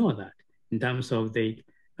 and they know that in terms of the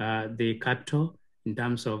capital, in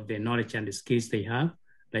terms of the knowledge and the skills they have,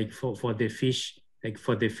 like for the fish, like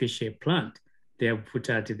for the fish plant, they have put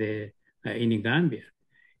out in Gambia.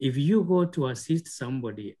 If you go to assist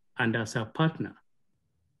somebody and as a partner,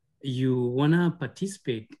 you wanna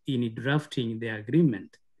participate in drafting the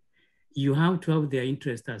agreement, you have to have their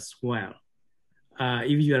interest as well,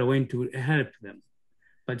 if you are going to help them.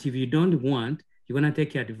 But if you don't want, you're gonna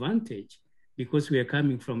take advantage, because we are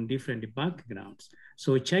coming from different backgrounds.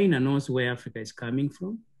 So China knows where Africa is coming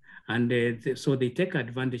from, and so they take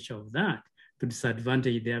advantage of that to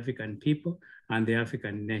disadvantage the African people and the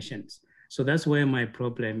African nations. So that's where my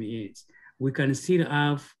problem is. We can still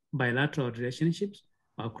have bilateral relationships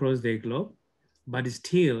across the globe, but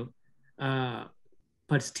still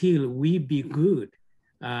we be good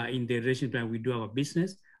in the relationship when we do our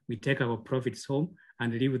business, we take our profits home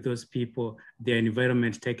and live with those people, their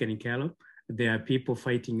environment taken care of, there are people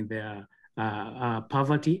fighting their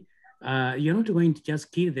poverty. You're not going to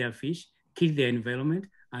just kill their fish, kill their environment,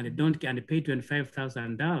 and pay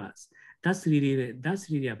 $25,000. That's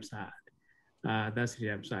really absurd. That's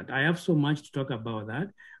really absurd. I have so much to talk about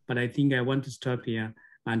that, but I think I want to stop here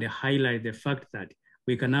and highlight the fact that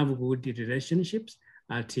we can have good relationships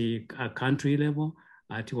at a country level,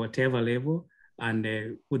 at whatever level, and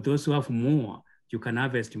with those who have more, you can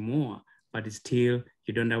harvest more, but still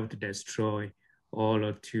you don't have to destroy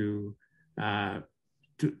or to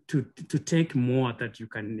take more that you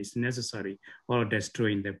can is necessary or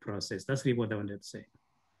destroy in the process. That's really what I wanted to say.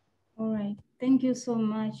 All right, thank you so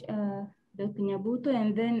much, Dr. Nyabuto.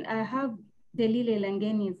 And then I have Delile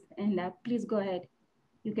Langenis, and please go ahead.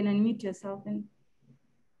 You can unmute yourself.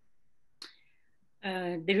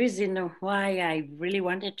 And the reason why I really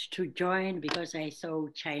wanted to join, because I saw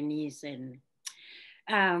Chinese, and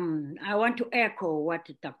I want to echo what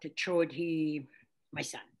Dr. Chod, my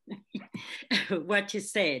son, what he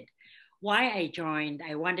said. Why I joined,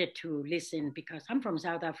 I wanted to listen because I'm from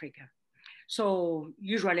South Africa. So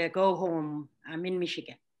usually I go home, I'm in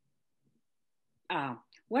Michigan.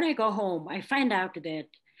 When I go home, I find out that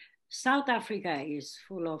South Africa is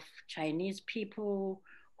full of Chinese people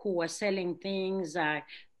who are selling things. I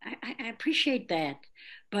appreciate that,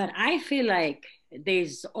 but I feel like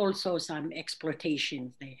there's also some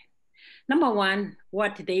exploitation there. Number one,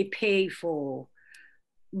 what they pay for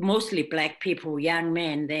mostly Black people, young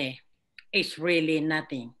men there, is really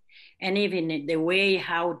nothing. And even the way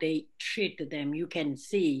how they treat them, you can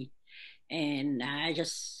see. And I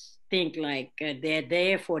just think like they're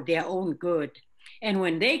there for their own good. And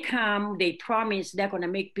when they come, they promise they're gonna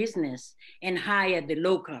make business and hire the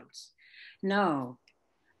locals. No,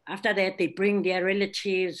 after that, they bring their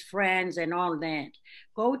relatives, friends, and all that.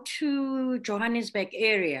 Go to Johannesburg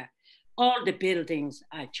area, all the buildings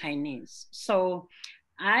are Chinese. So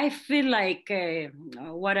I feel like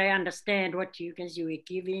what I understand, what you guys were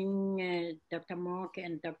giving, Dr. Mock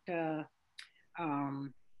and Dr.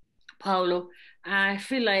 Paulo, I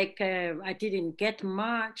feel like I didn't get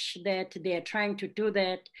much that they're trying to do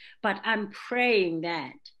that, but I'm praying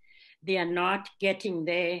that they are not getting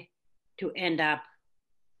there to end up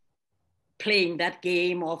playing that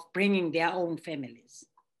game of bringing their own families.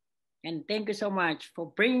 And thank you so much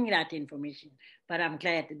for bringing that information. But I'm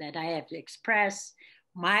glad that I have to express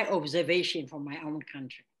my observation from my own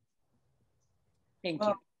country. Thank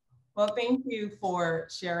you. Well, thank you for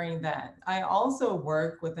sharing that. I also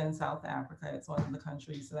work within South Africa. It's one of the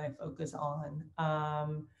countries that I focus on.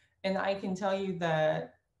 And I can tell you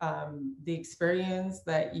that the experience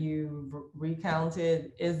that you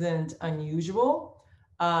recounted isn't unusual.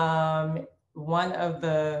 One of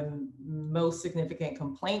the most significant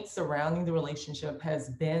complaints surrounding the relationship has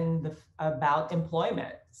been about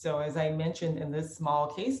employment. So as I mentioned in this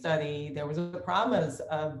small case study, there was a promise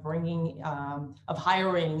of of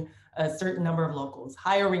hiring a certain number of locals,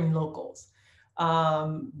 hiring locals.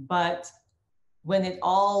 But when it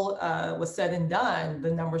all was said and done,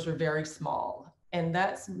 the numbers were very small. And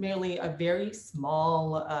that's merely a very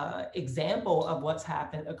small example of what's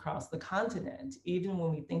happened across the continent. Even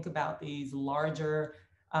when we think about these larger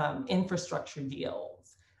infrastructure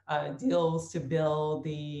deals, deals to build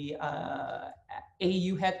the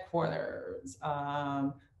AU headquarters,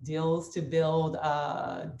 deals to build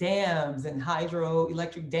dams and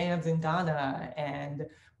hydroelectric dams in Ghana and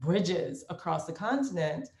bridges across the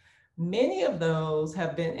continent. Many of those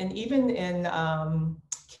have been, and even in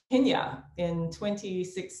Kenya in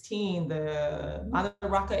 2016, the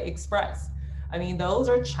Madaraka Express. I mean, those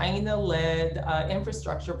are China-led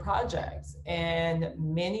infrastructure projects, and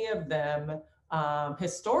many of them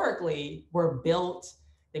historically were built,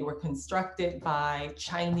 they were constructed by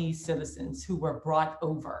Chinese citizens who were brought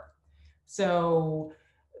over. So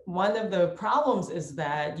one of the problems is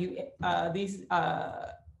that these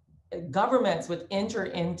governments would enter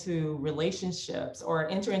into relationships or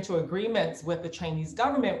enter into agreements with the Chinese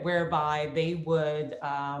government whereby they would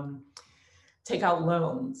take out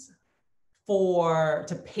loans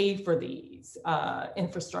to pay for these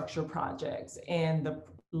infrastructure projects. And the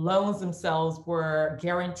loans themselves were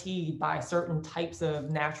guaranteed by certain types of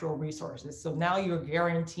natural resources. So now you're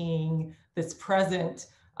guaranteeing this present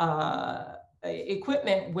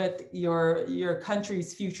equipment with your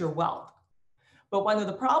country's future wealth. But one of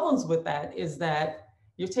the problems with that is that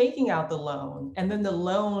you're taking out the loan, and then the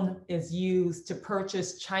loan is used to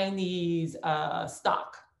purchase Chinese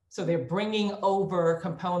stock. So they're bringing over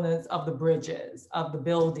components of the bridges, of the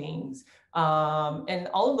buildings, and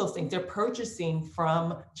all of those things. They're purchasing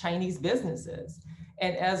from Chinese businesses.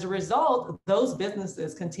 And as a result, those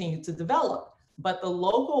businesses continue to develop, but the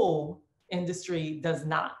local industry does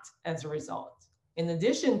not as a result. In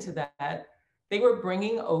addition to that, they were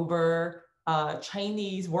bringing over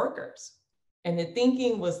Chinese workers. And the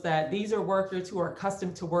thinking was that these are workers who are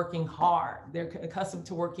accustomed to working hard. They're accustomed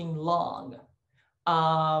to working long.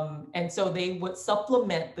 And so they would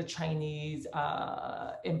supplement the Chinese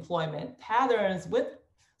employment patterns with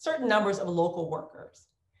certain numbers of local workers.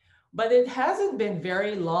 But it hasn't been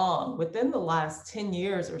very long, within the last 10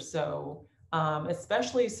 years or so,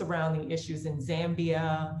 especially surrounding issues in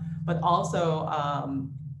Zambia, but also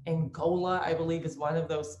Angola, I believe, is one of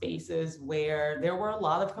those spaces where there were a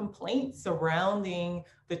lot of complaints surrounding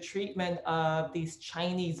the treatment of these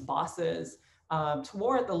Chinese bosses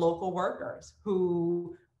toward the local workers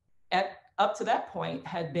who, up to that point,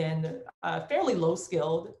 had been fairly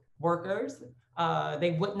low-skilled workers.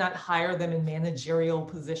 They would not hire them in managerial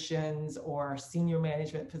positions or senior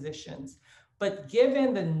management positions. But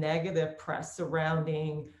given the negative press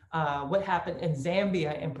surrounding what happened in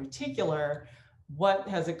Zambia in particular, what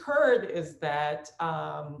has occurred is that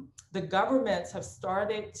the governments have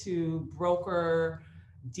started to broker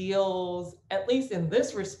deals, at least in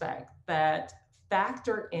this respect, that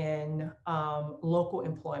factor in local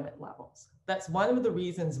employment levels. That's one of the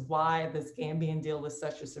reasons why this Gambian deal is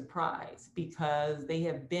such a surprise, because they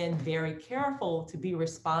have been very careful to be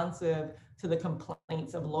responsive to the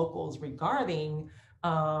complaints of locals regarding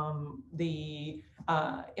the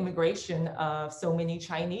immigration of so many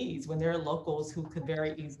Chinese when there are locals who could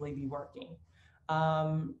very easily be working.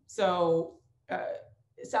 South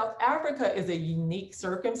Africa is a unique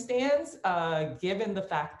circumstance, given the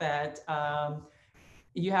fact that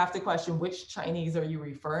you have to question which Chinese are you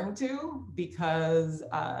referring to, because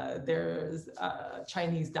there's a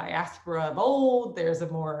Chinese diaspora of old, there's a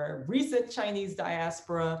more recent Chinese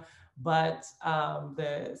diaspora, but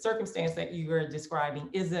the circumstance that you are describing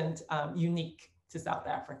isn't unique to South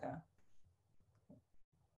Africa.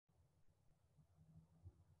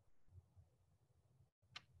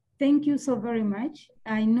 Thank you so very much.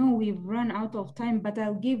 I know we've run out of time, but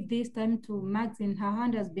I'll give this time to Maxine. Her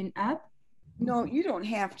hand has been up. No, you don't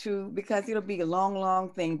have to, because it'll be a long,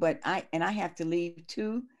 long thing, but I have to leave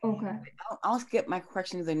too. Okay. I'll skip my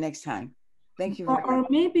questions the next time. Thank you very much. Or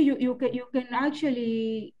maybe you can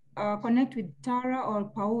actually connect with Tara or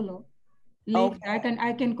Paulo later. Okay.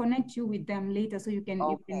 I can connect you with them later, so you can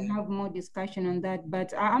have more discussion on that.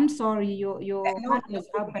 But I'm sorry, your hand was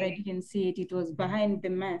up, but I didn't see it. It was behind the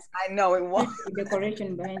mask. I know it was. The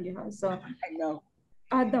decoration behind your house. So I know.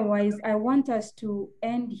 otherwise, I want us to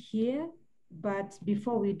end here. But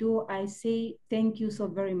before we do, I say thank you so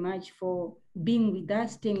very much for being with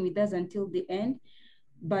us, staying with us until the end.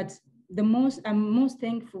 But I'm most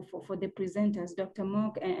thankful for the presenters, Dr.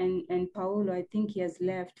 Mock and Paulo. I think he has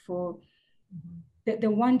left for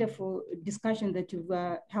the wonderful discussion that you've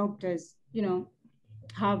helped us,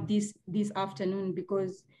 have this afternoon,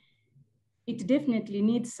 because it definitely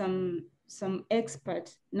needs some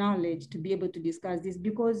expert knowledge to be able to discuss this,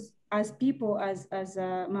 because as people, as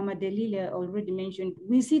Mama Delilia already mentioned,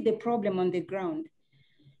 we see the problem on the ground,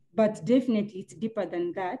 but definitely it's deeper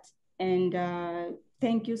than that. And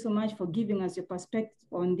thank you so much for giving us your perspective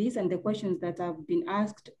on this, and the questions that have been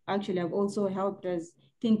asked actually have also helped us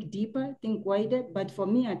think deeper, think wider. But for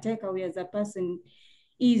me, a takeaway as a person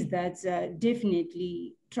is that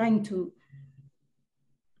definitely trying to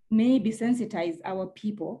maybe sensitize our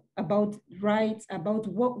people about rights, about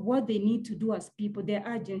what they need to do as people, their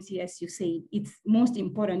urgency, as you say, it's most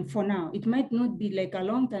important for now. It might not be like a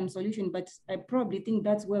long-term solution, but I probably think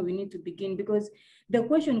that's where we need to begin, because the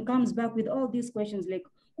question comes back with all these questions like,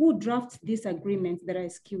 who drafts these agreements that are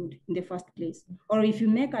skewed in the first place? Or if you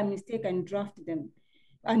make a mistake and draft them,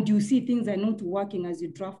 and you see things are not working as you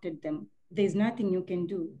drafted them, there's nothing you can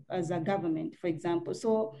do as a government, for example.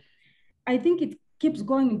 So I think it keeps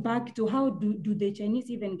going back to how do the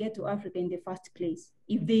Chinese even get to Africa in the first place?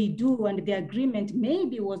 If they do, and the agreement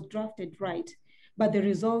maybe was drafted right, but the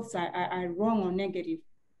results are wrong or negative,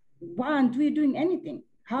 why aren't we doing anything?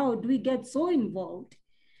 How do we get so involved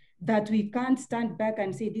that we can't stand back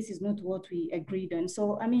and say, this is not what we agreed on?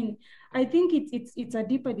 So, I mean, I think it's a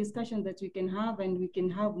deeper discussion that we can have, and we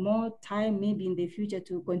can have more time maybe in the future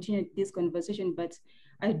to continue this conversation. But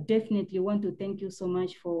I definitely want to thank you so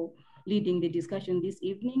much for leading the discussion this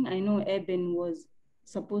evening. I know Eben was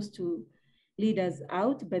supposed to lead us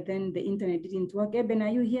out, but then the internet didn't work. Eben, are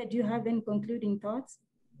you here? Do you have any concluding thoughts?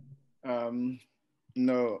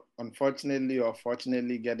 No, unfortunately or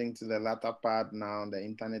fortunately, getting to the latter part now, the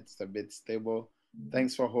internet is a bit stable.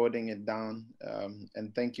 Thanks for holding it down.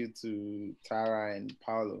 And thank you to Tara and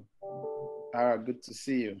Paulo. Tara, good to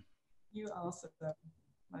see you. You also,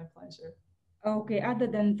 my pleasure. Okay, other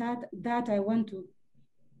than that I want to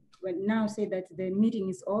now say that the meeting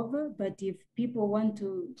is over, but if people want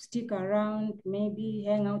to stick around, maybe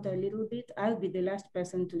hang out a little bit, I'll be the last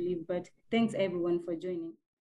person to leave. But thanks everyone for joining.